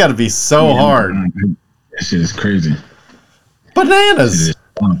 That's got to be so hard. That shit is crazy. Bananas.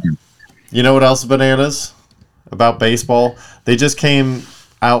 You know what else is bananas about baseball? They just came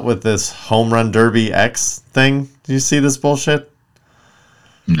out with this Home Run Derby X thing. Do you see this bullshit?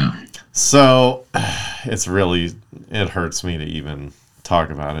 No. So, it hurts me to even talk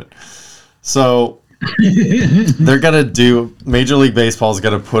about it. So, they're going to do, Major League Baseball is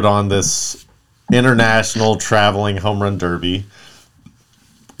going to put on this international traveling home run derby.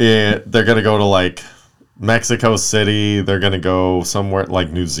 They're going to go to like Mexico City. They're going to go somewhere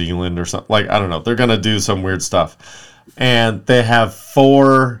like New Zealand or something. Like, I don't know. They're going to do some weird stuff. And they have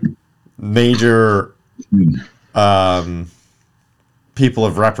 4 major people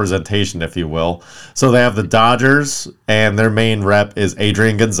of representation, if you will. So they have the Dodgers, and their main rep is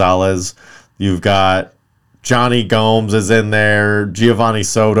Adrian Gonzalez. You've got Johnny Gomes is in there, Giovanni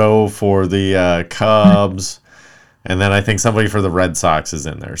Soto for the Cubs, and then I think somebody for the Red Sox is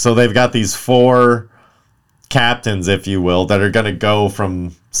in there. So they've got these 4 captains, if you will, that are going to go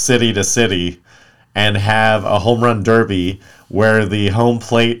from city to city and have a home run derby where the home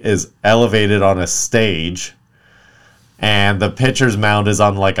plate is elevated on a stage and the pitcher's mound is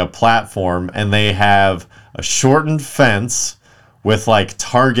on like a platform, and they have a shortened fence with like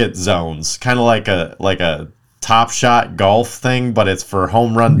target zones, kind of like a Top Shot golf thing, but it's for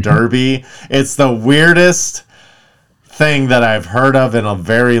home run derby. It's the weirdest thing that I've heard of in a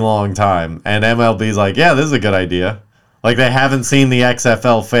very long time. And MLB's like, yeah, this is a good idea. Like they haven't seen the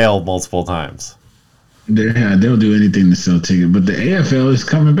XFL fail multiple times. They'll do anything to sell tickets. But the AFL is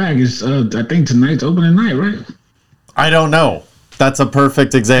coming back. It's I think tonight's opening night, right? I don't know. That's a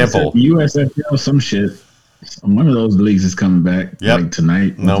perfect example. USFL, some shit. One of those leagues is coming back. Yep. Like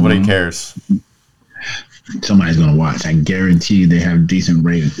tonight. Nobody cares. Somebody's gonna watch. I guarantee they have decent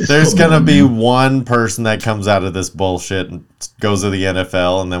ratings. There's gonna be one person that comes out of this bullshit and goes to the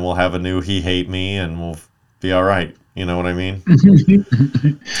NFL, and then we'll have a new "He Hate Me," and we'll be all right. You know what I mean?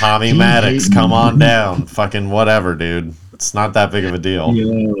 Tommy Maddox, come on down. Fucking whatever, dude. It's not that big of a deal.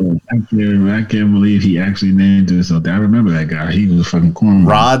 Yo, I can't believe he actually named himself. I remember that guy. He was a fucking corn.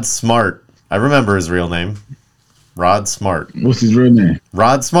 Rod Smart. I remember his real name. Rod Smart. What's his real name?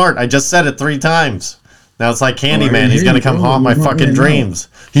 Rod Smart. I just said it 3 times. Now it's like Candyman. I He's hear gonna you, come bro. haunt my You fucking know. dreams.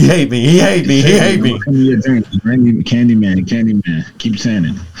 He hate me. He hate me. He hate me. Come to your dreams. Candyman. Keep saying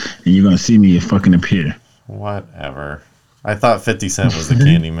it, and you're gonna see me fucking appear. Whatever. I thought 50 Cent was the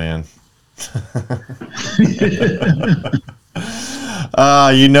Candyman.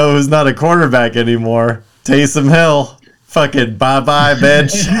 You know who's not a quarterback anymore? Taysom Hill. Fucking bye-bye,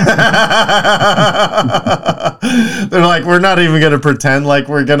 bitch. They're like, we're not even going to pretend like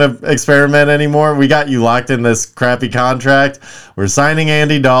we're going to experiment anymore. We got you locked in this crappy contract. We're signing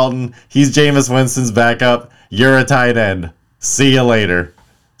Andy Dalton. He's Jameis Winston's backup. You're a tight end. See you later.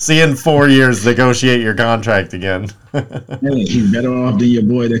 See you in 4 years. Negotiate your contract again. Hey, he's better off than your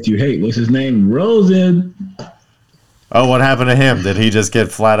boy that you hate. What's his name? Rosen. Oh, what happened to him? Did he just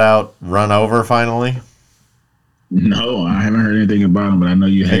get flat out run over finally? No, I haven't heard anything about him, but I know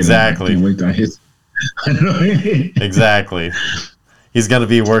you hate Exactly. him. I can't wait till his. I know. Exactly. He's going to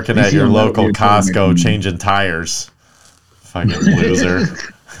be working at your local Costco changing tires. Fucking loser.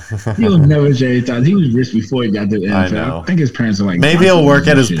 He'll never change tires. He was rich before he got to the NFL. I know. I think his parents are like. Maybe he'll work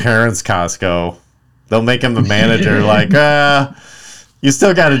at his parents' Costco. They'll make him the manager. Like, you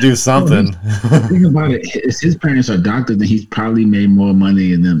still got to do something. Think about it. His parents are doctors, and he's probably made more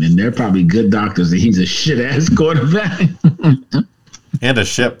money than them, and they're probably good doctors, and he's a shit ass quarterback. And a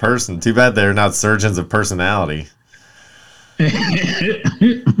shit person. Too bad they're not surgeons of personality.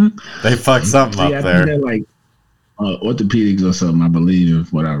 They fucked something up I there. think they're like orthopedics or something, I believe,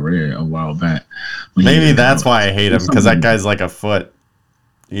 is what I read a while back. Maybe that's why I hate him, because that guy's like a foot.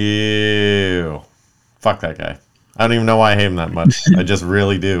 Ew. Fuck that guy. I don't even know why I hate him that much. I just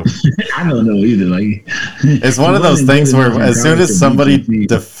really do. I don't know either. Like, it's one of those things where as soon as somebody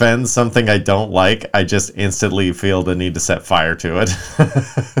defends something I don't like, I just instantly feel the need to set fire to it.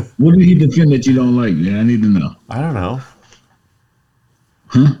 What did he defend that you don't like? Yeah, I need to know. I don't know.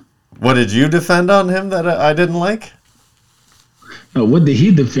 Huh? What did you defend on him that I didn't like? No, what did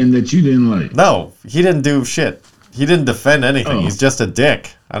he defend that you didn't like? No, he didn't do shit. He didn't defend anything. Oh. He's just a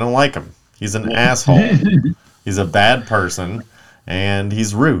dick. I don't like him. He's an asshole. He's a bad person, and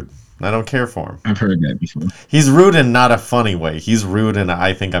he's rude. I don't care for him. I've heard that before. He's rude in not a funny way. He's rude in a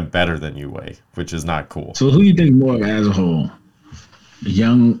I think I'm better than you way, which is not cool. So who do you think more of as a whole?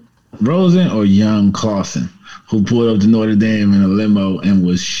 Young Rosen or young Clausen, who pulled up to Notre Dame in a limo and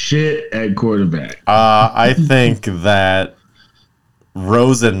was shit at quarterback? I think that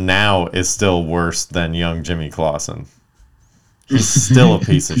Rosen now is still worse than young Jimmy Clausen. He's still a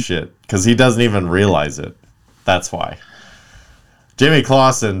piece of shit because he doesn't even realize it. That's why. Jimmy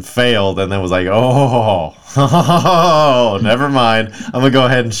Clausen failed and then was like, oh, never mind. I'm going to go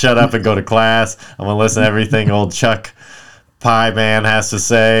ahead and shut up and go to class. I'm going to listen to everything old Chuck Pie Man has to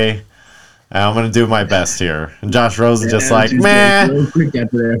say. And I'm going to do my best here. And Josh Rosen just like, meh. Real quick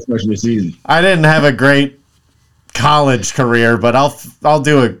after that freshman season. I didn't have a great college career, but I'll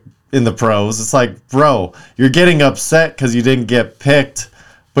do it in the pros. It's like, bro, you're getting upset because you didn't get picked.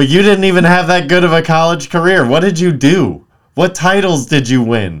 But you didn't even have that good of a college career. What did you do? What titles did you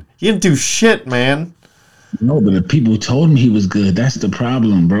win? You didn't do shit, man. No, but the people told him he was good. That's the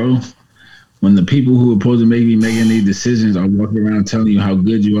problem, bro. When the people who are supposed to be making these decisions are walking around telling you how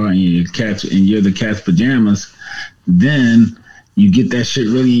good you are and you're the cat's pajamas, then you get that shit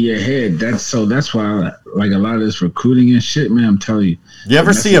really in your head. That's why like a lot of this recruiting and shit, man, I'm telling you. You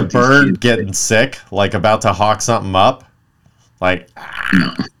ever see a bird getting sick, like about to hawk something up? Like,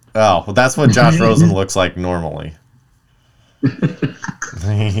 no. Oh, well, that's what Josh Rosen looks like normally.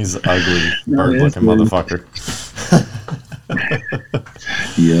 He's ugly, bird-looking motherfucker.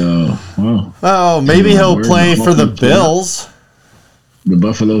 Yo, well. Oh, maybe he'll play for the Bills. The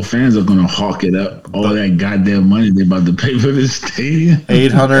Buffalo fans are gonna hawk it up. All that goddamn money they're about to pay for this stadium.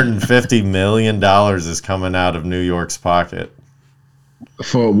 $850 million is coming out of New York's pocket.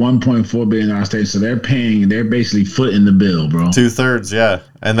 For a $1.4 billion stadium. So they're basically footing the bill, bro. 2/3, yeah.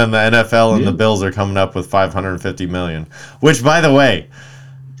 And then the NFL and the Bills are coming up with $550 million. Which, by the way,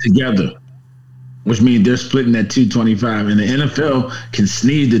 together. Which means they're splitting that 225, and the NFL can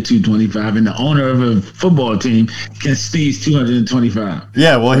sneeze the 225, and the owner of a football team can sneeze 225.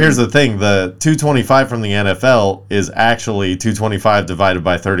 Yeah, well, here's the thing: the 225 from the NFL is actually 225 divided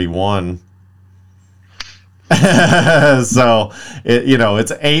by 31. So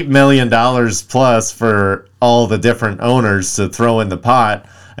it's $8 million plus for all the different owners to throw in the pot,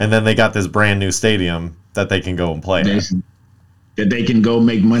 and then they got this brand new stadium that they can go and play at. that they can go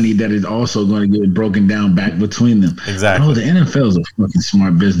make money that is also going to get broken down back between them. Exactly. Oh, the NFL is a fucking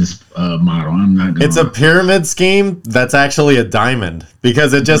smart business model. I'm not going. It's a pyramid scheme that's actually a diamond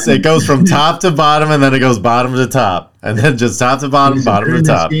because it goes from top to bottom and then it goes bottom to top and then just top to bottom, bottom to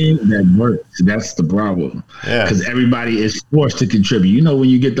top. That works. That's the problem. Yeah. Because everybody is forced to contribute. You know, when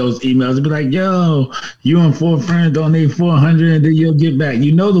you get those emails, it'll be like, "Yo, you and 4 friends donate $400, and then you'll get back."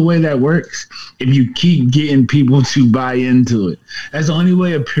 You know the way that works. If you keep getting people to buy into it, that's the only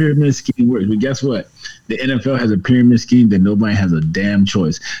way a pyramid scheme works. But guess what? The NFL has a pyramid scheme that nobody has a damn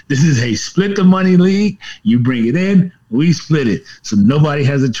choice. This is a split the money league. You bring it in, we split it. So nobody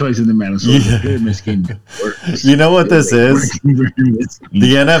has a choice in the matter. So the pyramid scheme works. You know what this is? The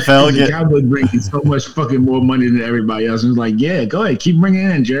NFL the Cowboys bringing so much fucking more money than everybody else. And it's like, yeah, go ahead, keep bringing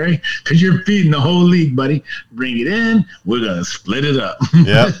it in, Jerry, because you're feeding the whole league, buddy. Bring it in, we're gonna split it up.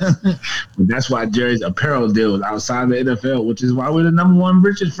 Yep. But that's why Jerry's apparel deal was outside the NFL, which is why we're the #1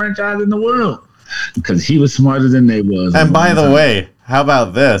 richest franchise in the world. Because he was smarter than they was. And by the way, how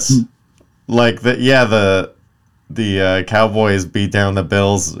about this? Like the Cowboys beat down the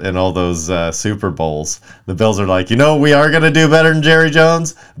Bills in all those Super Bowls. The Bills are like, we are gonna do better than Jerry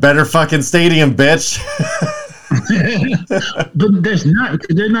Jones. Better fucking stadium, bitch. But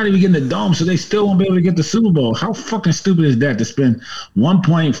they're not even getting the dome, so they still won't be able to get the Super Bowl. How fucking stupid is that to spend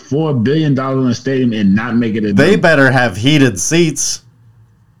 $1.4 billion on a stadium and not make it a dome? They better have heated seats.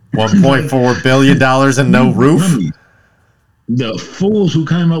 $1.4 billion and no roof. The fools who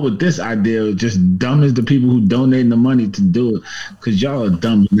came up with this idea are just dumb as the people who donate the money to do it. Because y'all are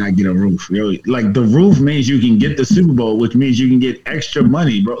dumb to not get a roof. Like, the roof means you can get the Super Bowl, which means you can get extra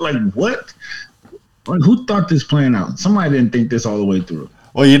money, bro. Like, what? Like, who thought this plan out? Somebody didn't think this all the way through.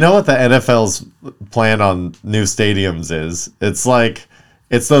 Well, you know what the NFL's plan on new stadiums is?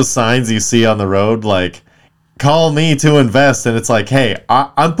 It's those signs you see on the road, like, call me to invest, and it's like, hey,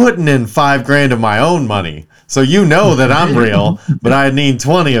 I'm putting in $5,000 of my own money, so you know that I'm real, but I need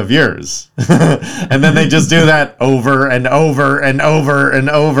 20 of yours. And then they just do that over and over and over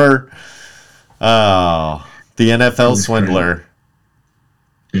and over. Oh, the NFL swindler.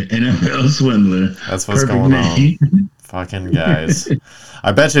 The NFL swindler. That's what's going on. Fucking guys.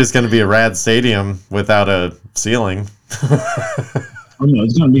 I bet you it's going to be a rad stadium without a ceiling. Oh, no,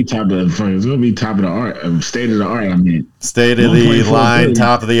 it's gonna be top of the art, state of the art. I mean, state of the line,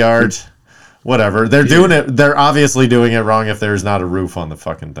 top of the art, whatever. They're doing it. They're obviously doing it wrong if there's not a roof on the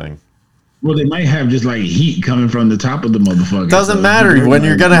fucking thing. Well, they might have just like heat coming from the top of the motherfucker. Doesn't matter when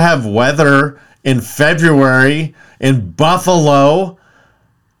you're gonna have weather in February in Buffalo.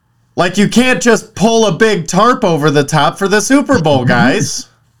 Like, you can't just pull a big tarp over the top for the Super Bowl, guys.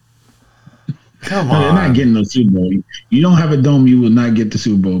 Come on. They're not getting no Super Bowl. You don't have a dome, you will not get the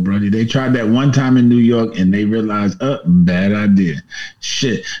Super Bowl, brother. They tried that one time in New York, and they realized, bad idea.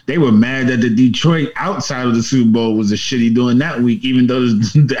 Shit. They were mad that the Detroit outside of the Super Bowl was a shitty doing that week, even though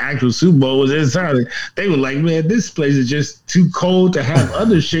the actual Super Bowl was inside. They were like, man, this place is just too cold to have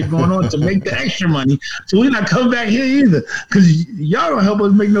other shit going on to make the extra money. So we're not coming back here either, because y'all don't help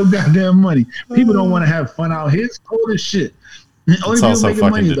us make no goddamn money. People don't want to have fun out here. It's cold as shit. It's also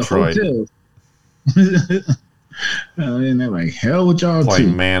fucking Detroit. I mean, they're like, hell with y'all playing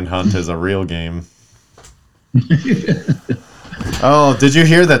too. Manhunt is a real game. Oh, did you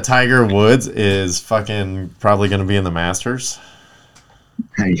hear that Tiger Woods is fucking probably going to be in the Masters?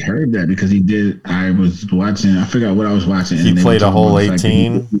 I heard that because he did. I was watching. I forgot what I was watching. He played a whole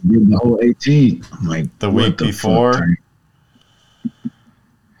 18. Like, he did the whole 18. I'm like, the week before. Fuck,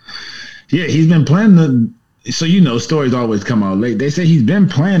 yeah, he's been playing the. So, stories always come out late. They say he's been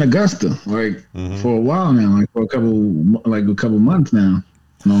playing Augusta for a while now, like for a couple months now.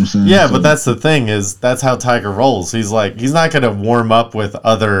 You know what I'm saying? Yeah, but that's the thing is that's how Tiger rolls. He's like, he's not going to warm up with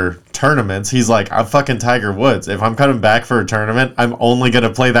other tournaments. He's like, I'm fucking Tiger Woods. If I'm coming back for a tournament, I'm only going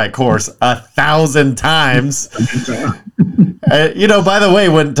to play that course 1,000 times. By the way,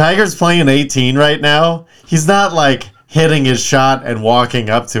 when Tiger's playing 18 right now, he's not like hitting his shot and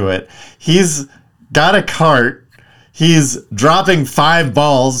walking up to it. He's got a cart. He's dropping 5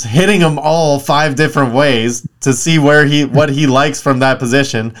 balls, hitting them all 5 different ways to see what he likes from that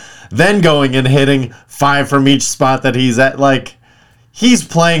position, then going and hitting 5 from each spot that he's at. Like, he's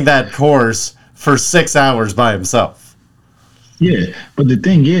playing that course for 6 hours by himself. Yeah, but the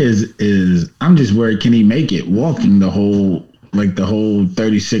thing is I'm just worried, can he make it walking the whole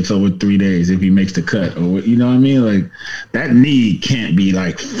 36 over 3 days if he makes the cut, or you know what I mean? Like, that knee can't be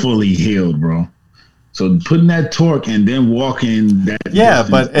like fully healed, bro. So putting that torque and then walking that. Yeah,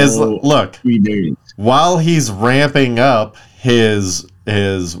 but look, 3 days. While he's ramping up his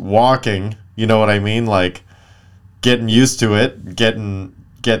walking, you know what I mean? Like, getting used to it, getting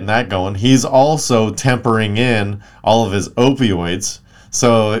that going. He's also tempering in all of his opioids.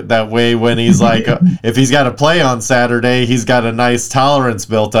 So that way when he's like, if he's got to play on Saturday, he's got a nice tolerance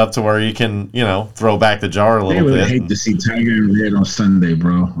built up to where he can, throw back the jar a little bit. They would bit. hate to see Tiger in red on Sunday,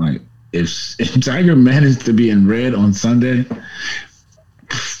 bro. Like, if Tiger managed to be in red on Sunday,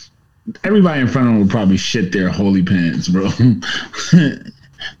 everybody in front of him would probably shit their holy pants, bro. I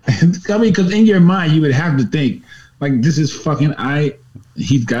mean, because in your mind, you would have to think, like, this is fucking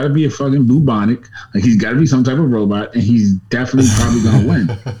he's got to be a fucking bubonic. Like, he's got to be some type of robot, and he's definitely probably going to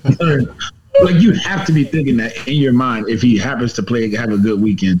win. Like, you have to be thinking that in your mind if he happens to have a good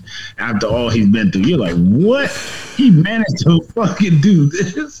weekend after all he's been through. You're like, what? He managed to fucking do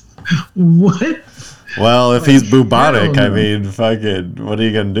this? What? Well, if he's bubonic, I mean, fucking, what are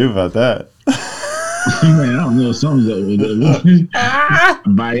you going to do about that? Man, I don't know. Something's up with it.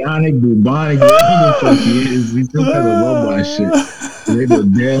 Bionic, bubonic, whatever the fuck he is. He's some kind of robot shit.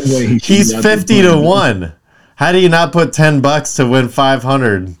 He's 50 to 1. How do you not put $10 to win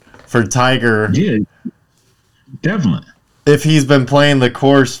 500 for Tiger? Yeah, definitely. If he's been playing the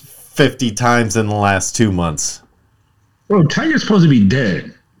course 50 times in the last 2 months. Bro, Tiger's supposed to be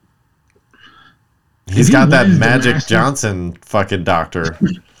dead. He's got that Magic Johnson fucking doctor.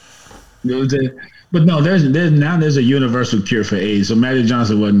 But no, there's a universal cure for AIDS. So Magic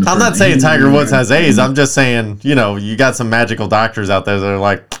Johnson wasn't. I'm not saying Tiger Woods has AIDS. I'm just saying, you got some magical doctors out there that are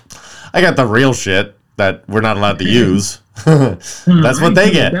like, I got the real shit that we're not allowed to use. That's what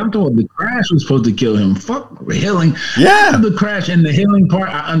they get. I'm told the crash was supposed to kill him. Fuck healing. Yeah. The crash and the healing part,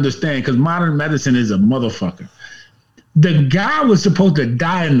 I understand, because modern medicine is a motherfucker. The guy was supposed to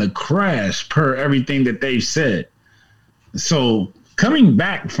die in the crash per everything that they've said. So coming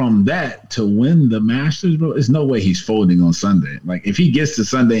back from that to win the Masters, bro, there's no way he's folding on Sunday. Like, if he gets to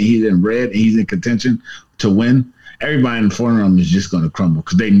Sunday and he's in red and he's in contention to win, everybody in front of him is just going to crumble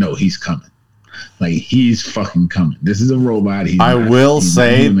because they know he's coming. Like, he's fucking coming. This is a robot. I will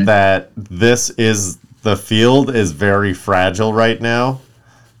say that the field is very fragile right now.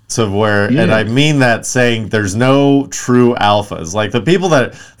 To where, yeah. And I mean that saying there's no true alphas. Like, the people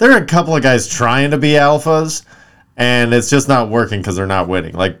there are a couple of guys trying to be alphas, and it's just not working because they're not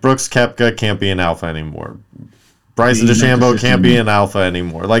winning. Like, Brooks Koepka can't be an alpha anymore. Bryson DeChambeau can't be an alpha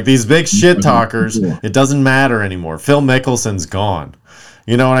anymore. Like, these big shit talkers, it doesn't matter anymore. Phil Mickelson's gone.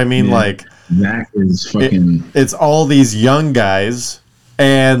 You know what I mean? Yeah. Like, that is fucking. It's all these young guys,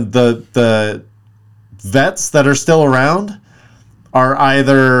 and the vets that are still around are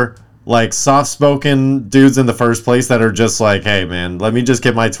either like soft-spoken dudes in the first place that are just like, hey man, let me just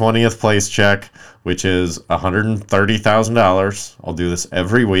get my 20th place check, which is $130,000. I'll do this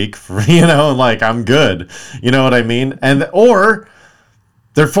every week for, like, I'm good. You know what I mean? Or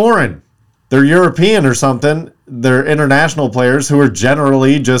they're foreign. They're European or something. They're international players who are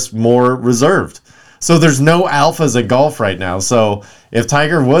generally just more reserved. So there's no alphas in golf right now. So if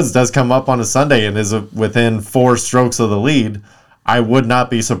Tiger Woods does come up on a Sunday and is within 4 strokes of the lead, I would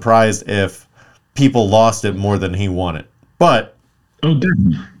not be surprised if people lost it more than he won it. But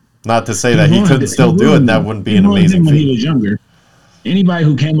not to say that he couldn't still do it. That wouldn't be an amazing feat. When he was younger, anybody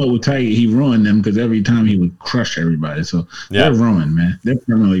who came up with Tiger, he ruined them because every time he would crush everybody. So they're ruined, man. They're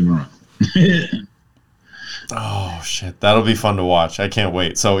permanently ruined. Oh shit, that'll be fun to watch. I can't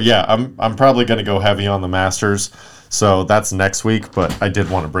wait. So yeah, I'm probably going to go heavy on the Masters. So that's next week, but I did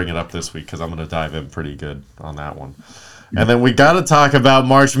want to bring it up this week because I'm going to dive in pretty good on that one. And then we got to talk about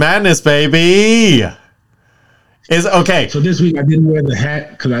March Madness, baby. Okay. So this week I didn't wear the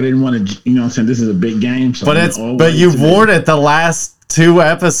hat because I didn't want to. You know what I'm saying? This is a big game. So but you've worn it the last 2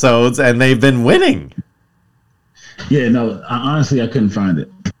 episodes, and they've been winning. Yeah, no. Honestly, I couldn't find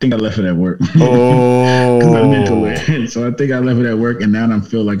it. I think I left it at work. Oh. Because I meant to wear it. So I think I left it at work, and now I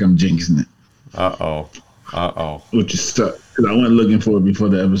feel like I'm jinxing it. Uh-oh. Which is stuck. Because I went looking for it before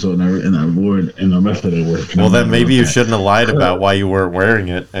the episode, and I wore it, and the rest of it worked. Well, then maybe you shouldn't have lied about why you weren't wearing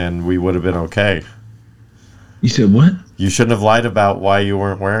it, and we would have been okay. You said what? You shouldn't have lied about why you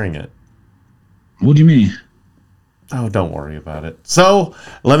weren't wearing it. What do you mean? Oh, don't worry about it. So,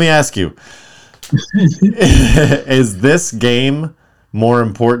 let me ask you. Is this game more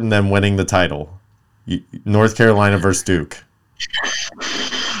important than winning the title? North Carolina versus Duke.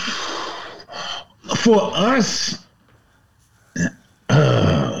 For us,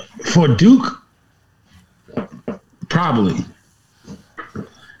 for Duke, probably.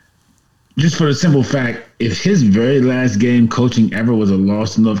 Just for the simple fact, if his very last game coaching ever was a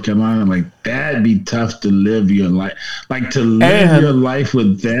loss in North Carolina, like, that'd be tough to live your life. Like, to live your life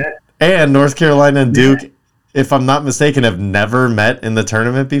with that. And North Carolina and Duke if I'm not mistaken, have never met in the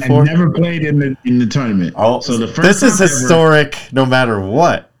tournament before. And never played in the tournament. Oh, so the first this is time historic, no matter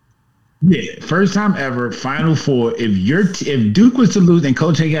what. Yeah, first time ever, Final Four. If Duke was to lose and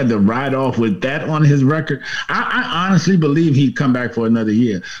Coach K had to ride off with that on his record, I honestly believe he'd come back for another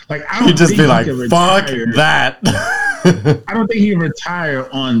year. Like I don't He'd just think be like, could "Fuck retire. that." I don't think he'd retire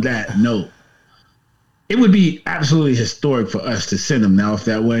on that note. It would be absolutely historic for us to send him now off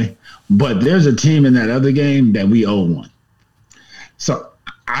that way. But there's a team in that other game that we owe one. So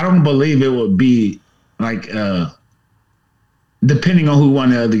I don't believe it would be like depending on who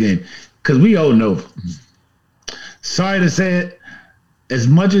won the other game. Because we owe Nova. Sorry to say it, as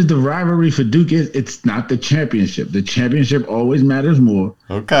much as the rivalry for Duke is, it's not the championship. The championship always matters more.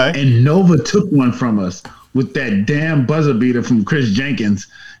 Okay. And Nova took one from us with that damn buzzer beater from Chris Jenkins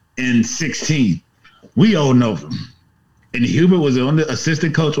in 16. We owe Nova. And Hubert was the only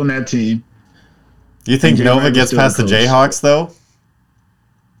assistant coach on that team. You think Jay Nova Wright was gets still past the the coach. Jayhawks, though?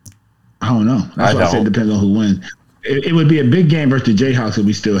 I don't know. That's why I said it depends on who wins. It would be a big game versus the Jayhawks if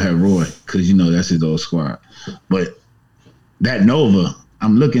we still have Roy, because that's his old squad. But that Nova,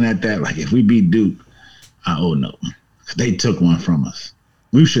 I'm looking at that like if we beat Duke, I owe Nova. They took one from us.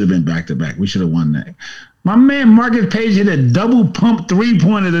 We should have been back to back. We should have won that. My man Marcus Page hit a double pump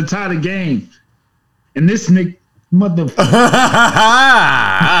 3-pointer to tie the game, and this Nick motherfucker.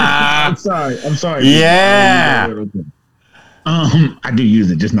 I'm sorry. Yeah. I do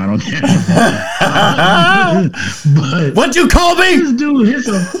use it, just not on camera. But what'd you call me? this dude hits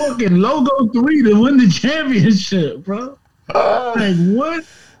a fucking logo 3 to win the championship, bro. Like what?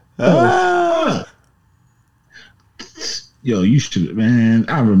 The fuck? Yo, you should, man.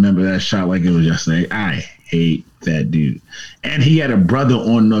 I remember that shot like it was yesterday. I hate that dude, and he had a brother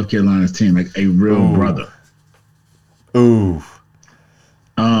on North Carolina's team, like a real brother. Ooh.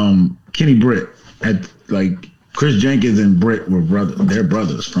 Kenny Britt had like. Chris Jenkins and Britt were brothers. They're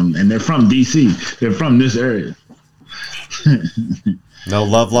brothers and they're from DC. They're from this area. No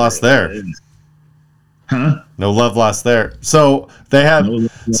love lost there. Huh? No love lost there. So they have.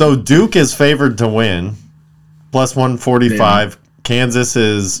 So Duke is favored to win, plus 145. Kansas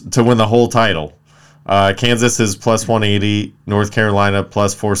is to win the whole title. Kansas is plus 180. North Carolina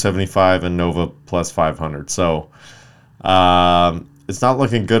plus 475, and Nova plus 500. So it's not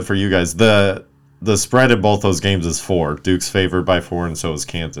looking good for you guys. The spread in both those games is 4. Duke's favored by 4, and so is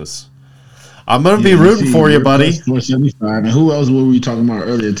Kansas. I'm going to be rooting for you, buddy. Plus 475. And who else were we talking about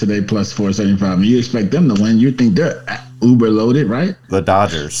earlier today? Plus 475. And you expect them to win. You think they're uber loaded, right? The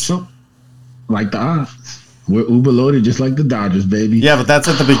Dodgers. So, like the odds. We're uber loaded just like the Dodgers, baby. Yeah, but that's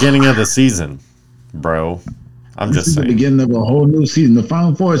at the beginning of the season, bro. I'm just saying. The beginning of a whole new season. The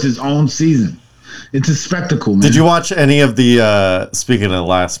Final Four is its own season. It's a spectacle, man. Did you watch any of the, speaking of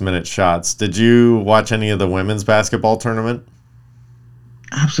last-minute shots, did you watch any of the women's basketball tournament?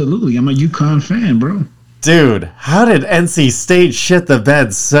 Absolutely. I'm a UConn fan, bro. Dude, how did NC State shit the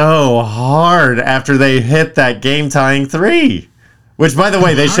bed so hard after they hit that game-tying 3? Which, by the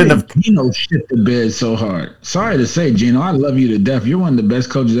way, they shouldn't have... Gino shit the bed so hard. Sorry to say, Gino, I love you to death. You're one of the best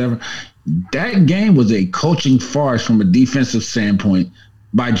coaches ever. That game was a coaching farce from a defensive standpoint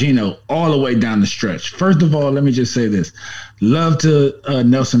by Gino all the way down the stretch. First of all, let me just say this. Love to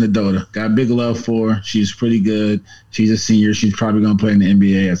Nelson Adota. Got big love for her. She's pretty good. She's a senior. She's probably going to play in the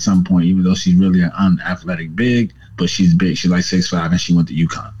NBA at some point, even though she's really an unathletic big, but she's big. She's like 6'5", and she went to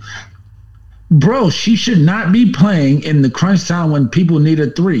UConn. Bro, she should not be playing in the crunch time when people need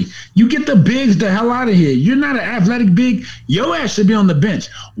a 3. You get the bigs the hell out of here. You're not an athletic big. Your ass should be on the bench.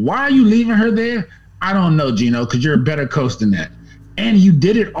 Why are you leaving her there? I don't know, Gino, because you're a better coach than that. And you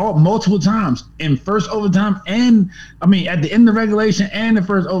did it all multiple times in first overtime at the end of regulation and the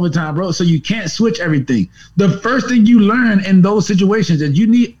first overtime, bro. So you can't switch everything. The first thing you learn in those situations is you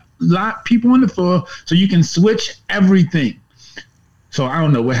need a lot of people on the floor so you can switch everything. So I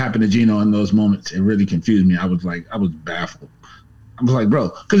don't know what happened to Gino in those moments. It really confused me. I was baffled. I was like,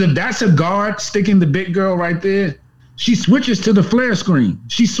 bro, because if that's a guard sticking the big girl right there, she switches to the flare screen.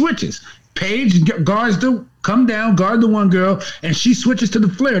 She switches. Paige guards the come down, guard the one girl, and she switches to the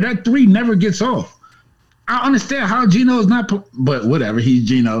flare. That 3 never gets off. I understand how Gino is not, but whatever. He's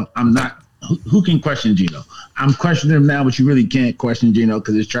Gino. I'm not. Who can question Gino? I'm questioning him now, but you really can't question Gino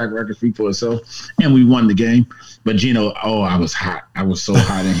because his track record speaks for itself. And we won the game. But Gino, I was hot. I was so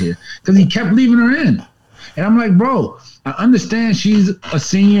hot in here because he kept leaving her in. And I'm like, bro, I understand she's a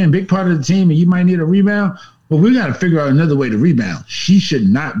senior and big part of the team, and you might need a rebound. But we got to figure out another way to rebound. She should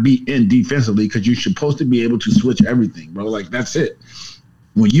not be in defensively because you're supposed to be able to switch everything, bro. Like, that's it.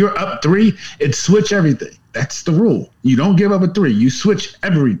 When you're up 3, it's switch everything. That's the rule. You don't give up a 3. You switch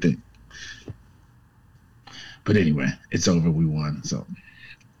everything. But anyway, it's over. We won, so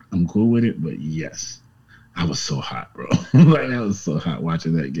I'm cool with it. But yes, I was so hot, bro. Like I was so hot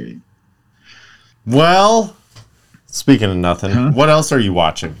watching that game. Well, speaking of nothing, what else are you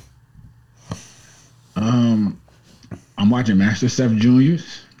watching? I'm watching MasterChef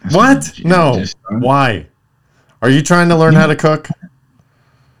Juniors. What? No. Why? Are you trying to learn how to cook?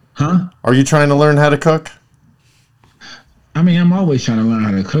 Huh? Are you trying to learn how to cook? I mean, I'm always trying to learn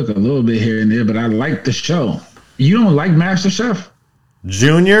how to cook a little bit here and there, but I like the show. You don't like MasterChef?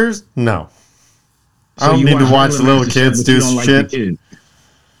 Juniors? No. So I don't you need to watch the little MasterChef, kids but do you don't like shit. the kids.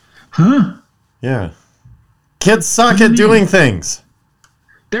 Huh? Yeah. Kids suck at doing things.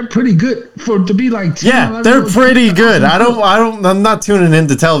 They're pretty good to be like 10, Yeah, 11 they're years pretty old. good. I'm not tuning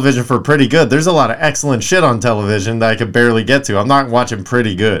into television for pretty good. There's a lot of excellent shit on television that I could barely get to. I'm not watching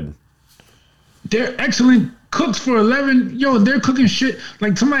pretty good. They're excellent cooks for 11. Yo, they're cooking shit.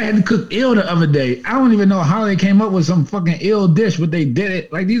 Like somebody had to cook eel the other day. I don't even know how they came up with some fucking eel dish, but they did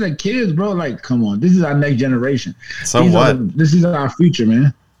it. Like these are kids, bro. Like, come on. This is our next generation. So what? This is our future,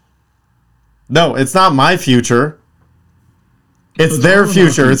 man. No, it's not my future. It's It's their all of our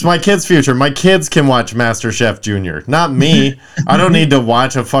future. It's future. my kids' future. My kids can watch MasterChef Junior. Not me. I don't need to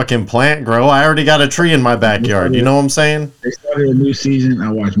watch a fucking plant grow. I already got a tree in my backyard. You know what I'm saying? They started a new season.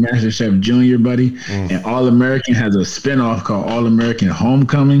 I watched MasterChef Junior, buddy. And All American has a spinoff called All American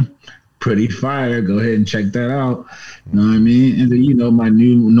Homecoming. Pretty fire. Go ahead and check that out. You know what I mean? And then, you know, my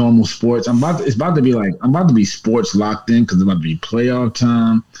new normal sports. I'm about to be sports locked in because it's about to be playoff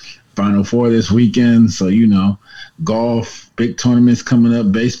time. Final Four this weekend. So, you know, golf, big tournaments coming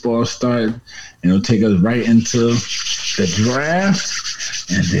up, baseball starting. And it'll take us right into the draft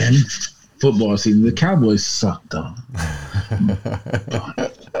and then football season. The Cowboys suck, though.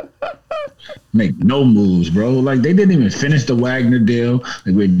 Make no moves, bro. Like, they didn't even finish the Wagner deal.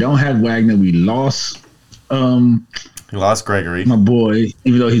 Like, we don't have Wagner. We lost You lost Gregory. my boy,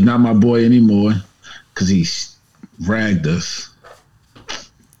 even though he's not my boy anymore because he ragged us.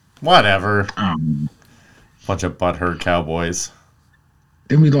 Whatever. Bunch of butthurt Cowboys.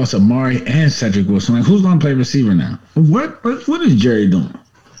 Then we lost Amari and Cedric Wilson. Like, who's going to play receiver now? What is Jerry doing?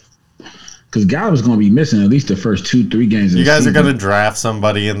 Because Gallup's going to be missing at least the first 2-3 games. You guys are going to draft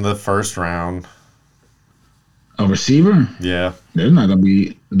somebody in the first round. A receiver? Yeah. They're not going to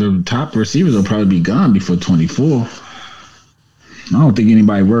be. The top receivers will probably be gone before 24. I don't think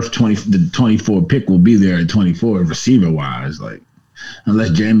anybody worth 20. The 24 pick will be there at 24 receiver wise. Like, unless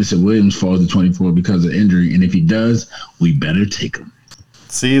Jamison Williams falls to 24 because of injury, and if he does, we better take him.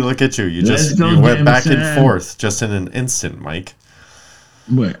 See, look at you. You Let's go, went back and Jameson. forth just in an instant, Mike.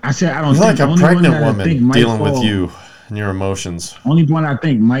 But I said I don't You're think like a the only one pregnant that I think woman might dealing with fall- you and your emotions. Only one I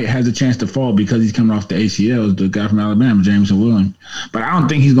think might has a chance to fall because he's coming off the ACL is the guy from Alabama, Jameson Williams. But I don't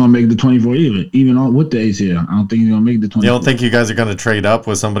think he's going to make the 24 even on with the ACL. I don't think he's going to make the 24. You don't think you guys are going to trade up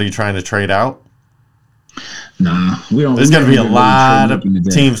with somebody trying to trade out? Nah, we don't. There's we going to be a haven't really lot traded of up in the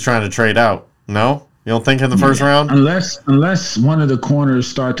draft. teams trying to trade out. No? You don't think in the first round? Unless one of the corners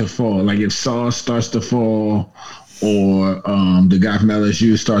start to fall, like if Sauce starts to fall, or the guy from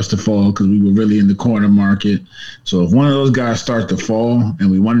LSU starts to fall because we were really in the corner market. So if one of those guys starts to fall,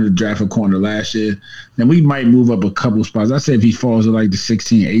 and we wanted to draft a corner last year, then we might move up a couple spots. I say if he falls to like the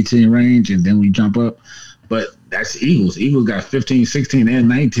 16, 18 range, and then we jump up. But that's Eagles. Eagles got 15, 16, and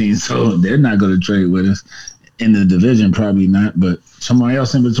 19, so they're not going to trade with us. In the division, probably not, but somebody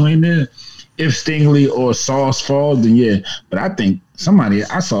else in between there. If Stingley or Sauce falls, then yeah. But I think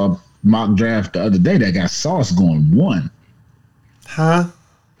I saw a mock draft the other day that got Sauce going 1. Huh?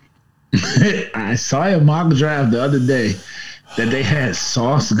 I saw a mock draft the other day that they had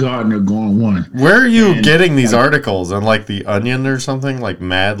Sauce Gardner going 1. Where are you And, getting these articles? On like The Onion or something? Like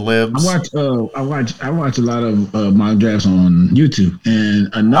Mad Libs? I watch a lot of mock drafts on YouTube, and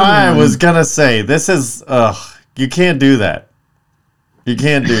another. I one, was going to say, this is, you can't do that. You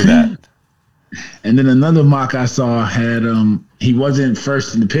can't do that. And then another mock I saw had he wasn't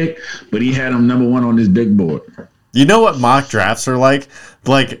first in the pick, but he had him number 1 on his big board. You know what mock drafts are like?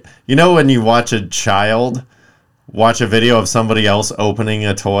 Like, you know when you watch a child watch a video of somebody else opening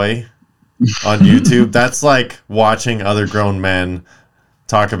a toy on YouTube? That's like watching other grown men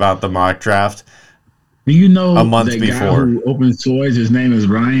talk about the mock draft. Do you know A month that before. guy who opens toys? His name is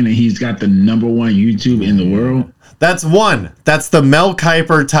Ryan, and he's got the number 1 YouTube in the world. That's one. That's the Mel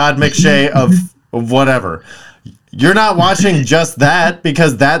Kiper, Todd McShay of whatever. You're not watching just that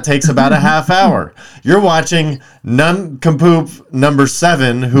because that takes about a half hour. You're watching Nincompoop number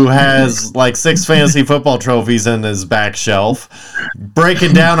 7, who has like 6 fantasy football trophies in his back shelf,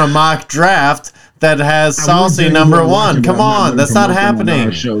 breaking down a mock draft that has I would Saucy tell you number to watch one. it, but Come I'm on, gonna that's not promote them on happening.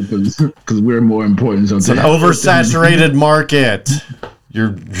 our show because we're more important. So It's an oversaturated market.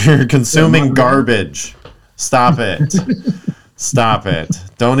 You're consuming garbage. Stop it. Stop it.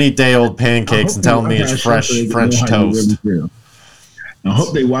 Don't eat day old pancakes and tell me it's fresh French toast. I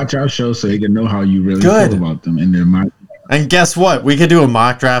hope they watch our show so they can know how you really Good. feel about them and their mind. And guess what? We could do a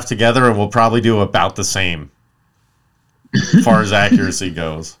mock draft together and we'll probably do about the same as far as accuracy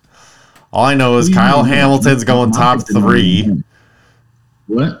goes. All I know is Kyle Hamilton's going top 3.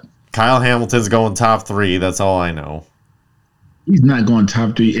 What? Kyle Hamilton's going top 3. That's all I know. He's not going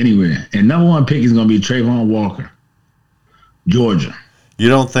top 3 anywhere. And number 1 pick is going to be Trayvon Walker, Georgia. You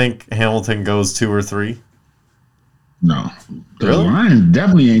don't think Hamilton goes 2 or 3? No. The Really? Lions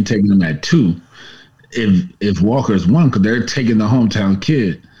definitely ain't taking him at 2 if Walker's 1 because they're taking the hometown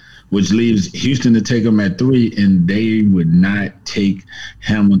kid, which leaves Houston to take him at 3, and they would not take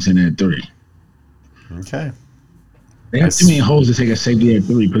Hamilton at 3. Okay. They have too many holes to take a safety at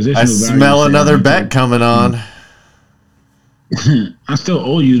 3. I smell another bet coming on. I still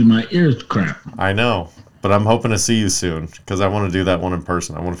owe you my ears crap. I know, but I'm hoping to see you soon because I want to do that one in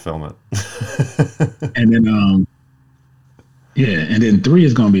person. I want to film it. And then, and then 3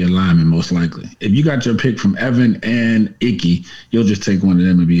 is going to be a lineman most likely. If you got your pick from Evan and Icky, you'll just take one of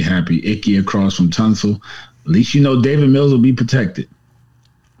them and be happy. Icky across from Tunsil. At least you know David Mills will be protected.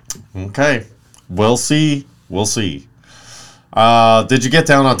 Okay. We'll see. We'll see. Did you get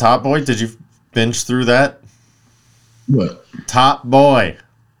down on Top Boy? Did you binge through that? What? Top Boy.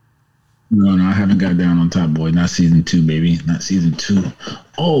 No, I haven't got down on Top Boy. Not season 2, baby. Not season 2.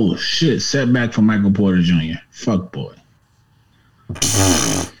 Oh, shit. Setback for Michael Porter Jr. Fuck boy.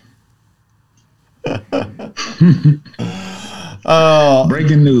 Oh,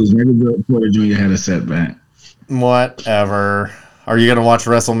 Breaking news. Michael Porter Jr. had a setback. whatever. Are you going to watch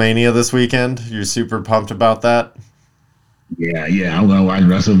WrestleMania this weekend? You're super pumped about that? Yeah, I'm going to watch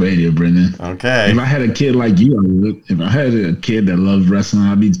WrestleMania, Brendan. Okay. If I had a kid like you, I would. If I had a kid that loves wrestling,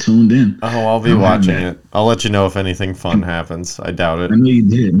 I'd be tuned in. Oh, I'll be watching it. I'll let you know if anything fun happens. I doubt it. I know you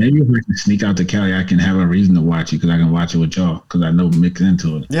did. Maybe if I can sneak out to Cali, I can have a reason to watch it because I can watch it with y'all because I know mix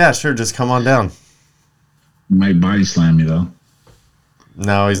into it. Yeah, sure. Just come on down. You might body slam me, though.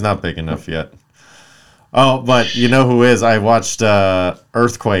 No, he's not big enough yet. Oh, but you know who is? I watched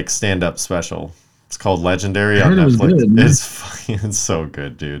Earthquake stand-up special. It's called Legendary on I heard it was Netflix. good, man. It's so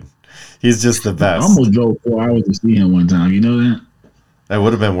good, dude. He's just the I best. almost drove 4 hours to see him one time. You know that? It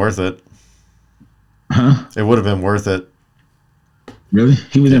would have been worth it. Huh? It would have been worth it. Really?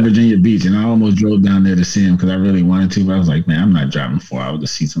 He was in Virginia Beach, and I almost drove down there to see him because I really wanted to, but I was like, man, I'm not driving 4 hours to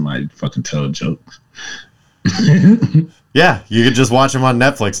see somebody fucking tell a joke. Yeah, you could just watch him on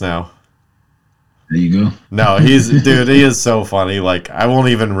Netflix now. There you go. No, dude, he is so funny. Like, I won't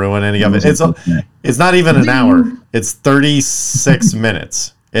even ruin any of it. It's not even an hour. It's 36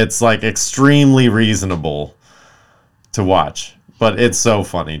 minutes. It's like extremely reasonable to watch, but it's so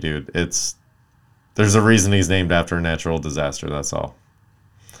funny, dude. There's a reason he's named after a natural disaster. That's all.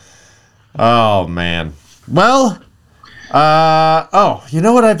 Oh man. Well, you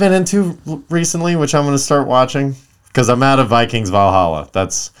know what I've been into recently, which I'm going to start watching because I'm out of Vikings Valhalla.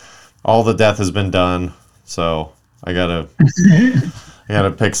 That's all the death has been done, so I gotta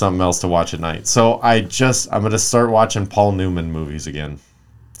pick something else to watch at night. So I'm gonna start watching Paul Newman movies again.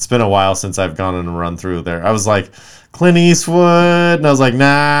 It's been a while since I've gone on a run through there. I was like Clint Eastwood, and I was like,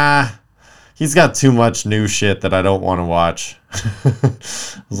 nah, he's got too much new shit that I don't want to watch. I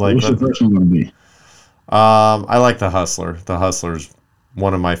was like, what's the first one gonna be? I like The Hustler. The Hustler's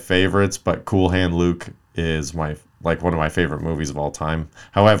one of my favorites, but Cool Hand Luke is one of my favorite movies of all time.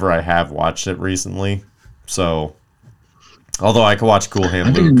 However, I have watched it recently, so although I could watch Cool Hand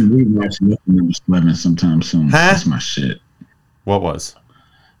I Luke. think we watch Lucky Number 11 sometime soon. Huh? That's my shit. What was?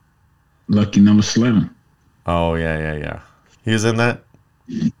 Lucky Number 11. Oh yeah. He was in that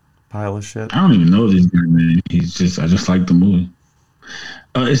pile of shit. I don't even know this guy, man. I just like the movie.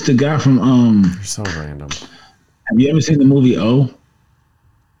 It's the guy from You're so random. have you ever seen the movie O?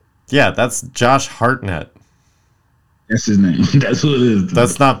 Yeah, that's Josh Hartnett. That's his name. That's who it is.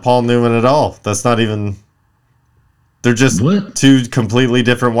 That's not Paul Newman at all. That's not even. They're just What? two completely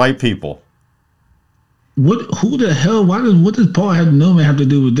different white people. Who the hell? What does Paul Newman have to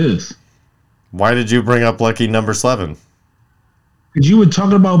do with this? Why did you bring up Lucky Number 7? Because you were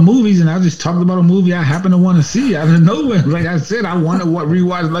talking about movies, and I just talked about a movie I happen to want to see out of nowhere. Like I said, I want to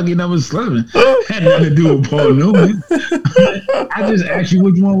rewatch Lucky Number 11. Had nothing to do with Paul Newman. I just asked you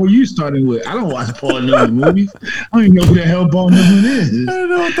which one were you starting with. I don't watch Paul Newman movies. I don't even know who the hell Paul Newman is. I don't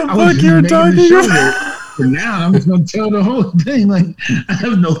know what the I was fuck just you were making the talking show about. that For now, I'm just gonna tell the whole thing. Like, I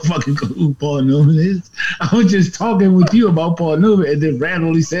have no fucking clue who Paul Newman is. I was just talking with you about Paul Newman, and then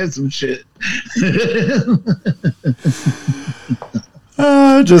randomly said some shit.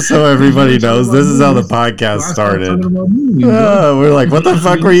 Just so everybody knows, this is how the podcast started. We're like, what the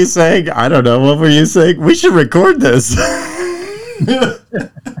fuck were you saying? I don't know. What were you saying? We should record this.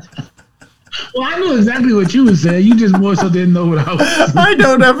 Well, I know exactly what you were saying. You just more so didn't know what I was saying. I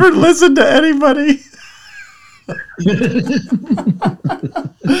don't ever listen to anybody. I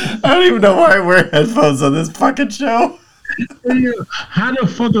don't even know why I wear headphones on this fucking show. How the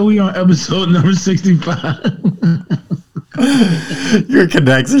fuck are we on episode number 65? Your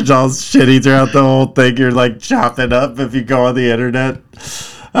connection's all shitty throughout the whole thing. You're like chopping up if you go on the internet.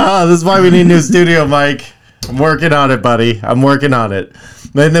 This is why we need a new studio, Mike. I'm working on it, buddy. I'm working on it.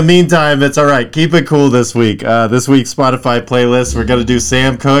 In the meantime, it's all right. Keep it cool this week. This week's Spotify playlist, we're going to do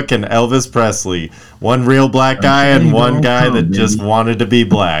Sam Cooke and Elvis Presley. One real black guy and one guy that just wanted to be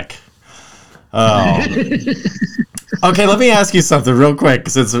black. Oh. Okay, let me ask you something real quick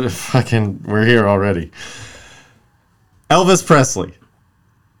since we're here already. Elvis Presley.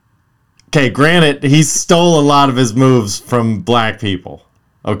 Okay, granted, he stole a lot of his moves from black people.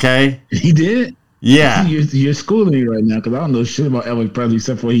 Okay? He did? Yeah. You're schooling me right now because I don't know shit about Elvis Presley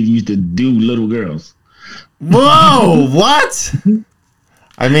except for he used to do little girls. Whoa, what?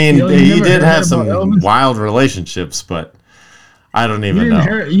 I mean, he did have some wild relationships, but I don't even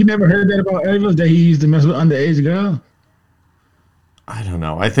know. You never heard that about Elvis, that he used to mess with underage girls? I don't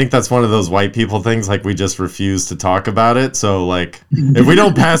know. I think that's one of those white people things, like we just refuse to talk about it. So, like, if we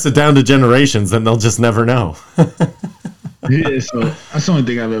don't pass it down to generations, then they'll just never know. Yeah, so that's the only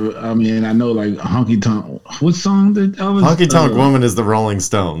thing I've ever. I mean, I know like Honky Tonk. What song did Elvis? Honky Tonk Woman is the Rolling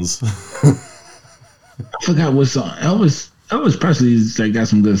Stones. I forgot what song. Elvis Presley's like got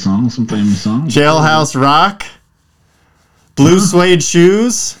some good songs, some famous songs. Jailhouse Rock, Blue Suede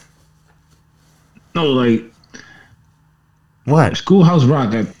Shoes. No, like what? Schoolhouse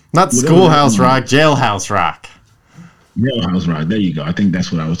Rock. Not Schoolhouse Rock. Jailhouse Rock. Jailhouse Rock. There you go. I think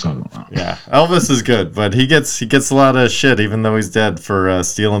that's what I was talking about. Yeah, Elvis is good, but he gets a lot of shit, even though he's dead, for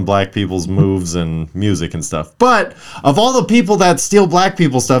stealing black people's moves and music and stuff. But of all the people that steal black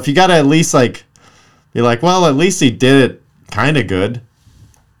people stuff, you gotta at least like be like, well, at least he did it kind of good.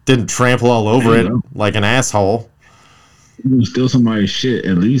 Didn't trample all over it like an asshole. You steal somebody's shit,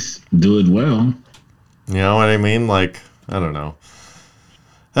 at least do it well. You know what I mean? Like, I don't know.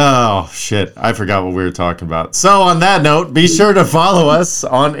 Oh, shit. I forgot what we were talking about. So, on that note, be sure to follow us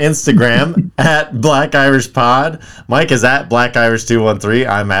on Instagram at Black Irish Pod. Mike is at Black Irish 213.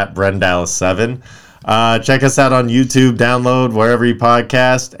 I'm at BrenDallas7. Check us out on YouTube, download wherever you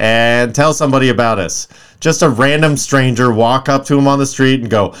podcast, and tell somebody about us. Just a random stranger, walk up to him on the street and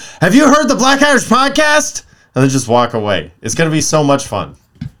go, "Have you heard the Black Irish Podcast?" And then just walk away. It's going to be so much fun.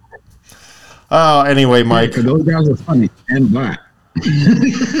 Oh, anyway, Mike. Yeah, those guys are funny and black.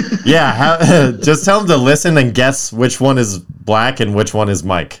 Yeah, just tell them to listen and guess which one is black and which one is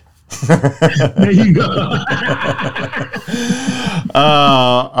Mike. There you go.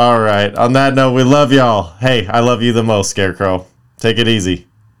 All right. On that note, we love y'all. Hey, I love you the most, Scarecrow. Take it easy.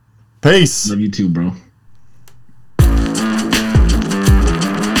 Peace. Love you too, bro.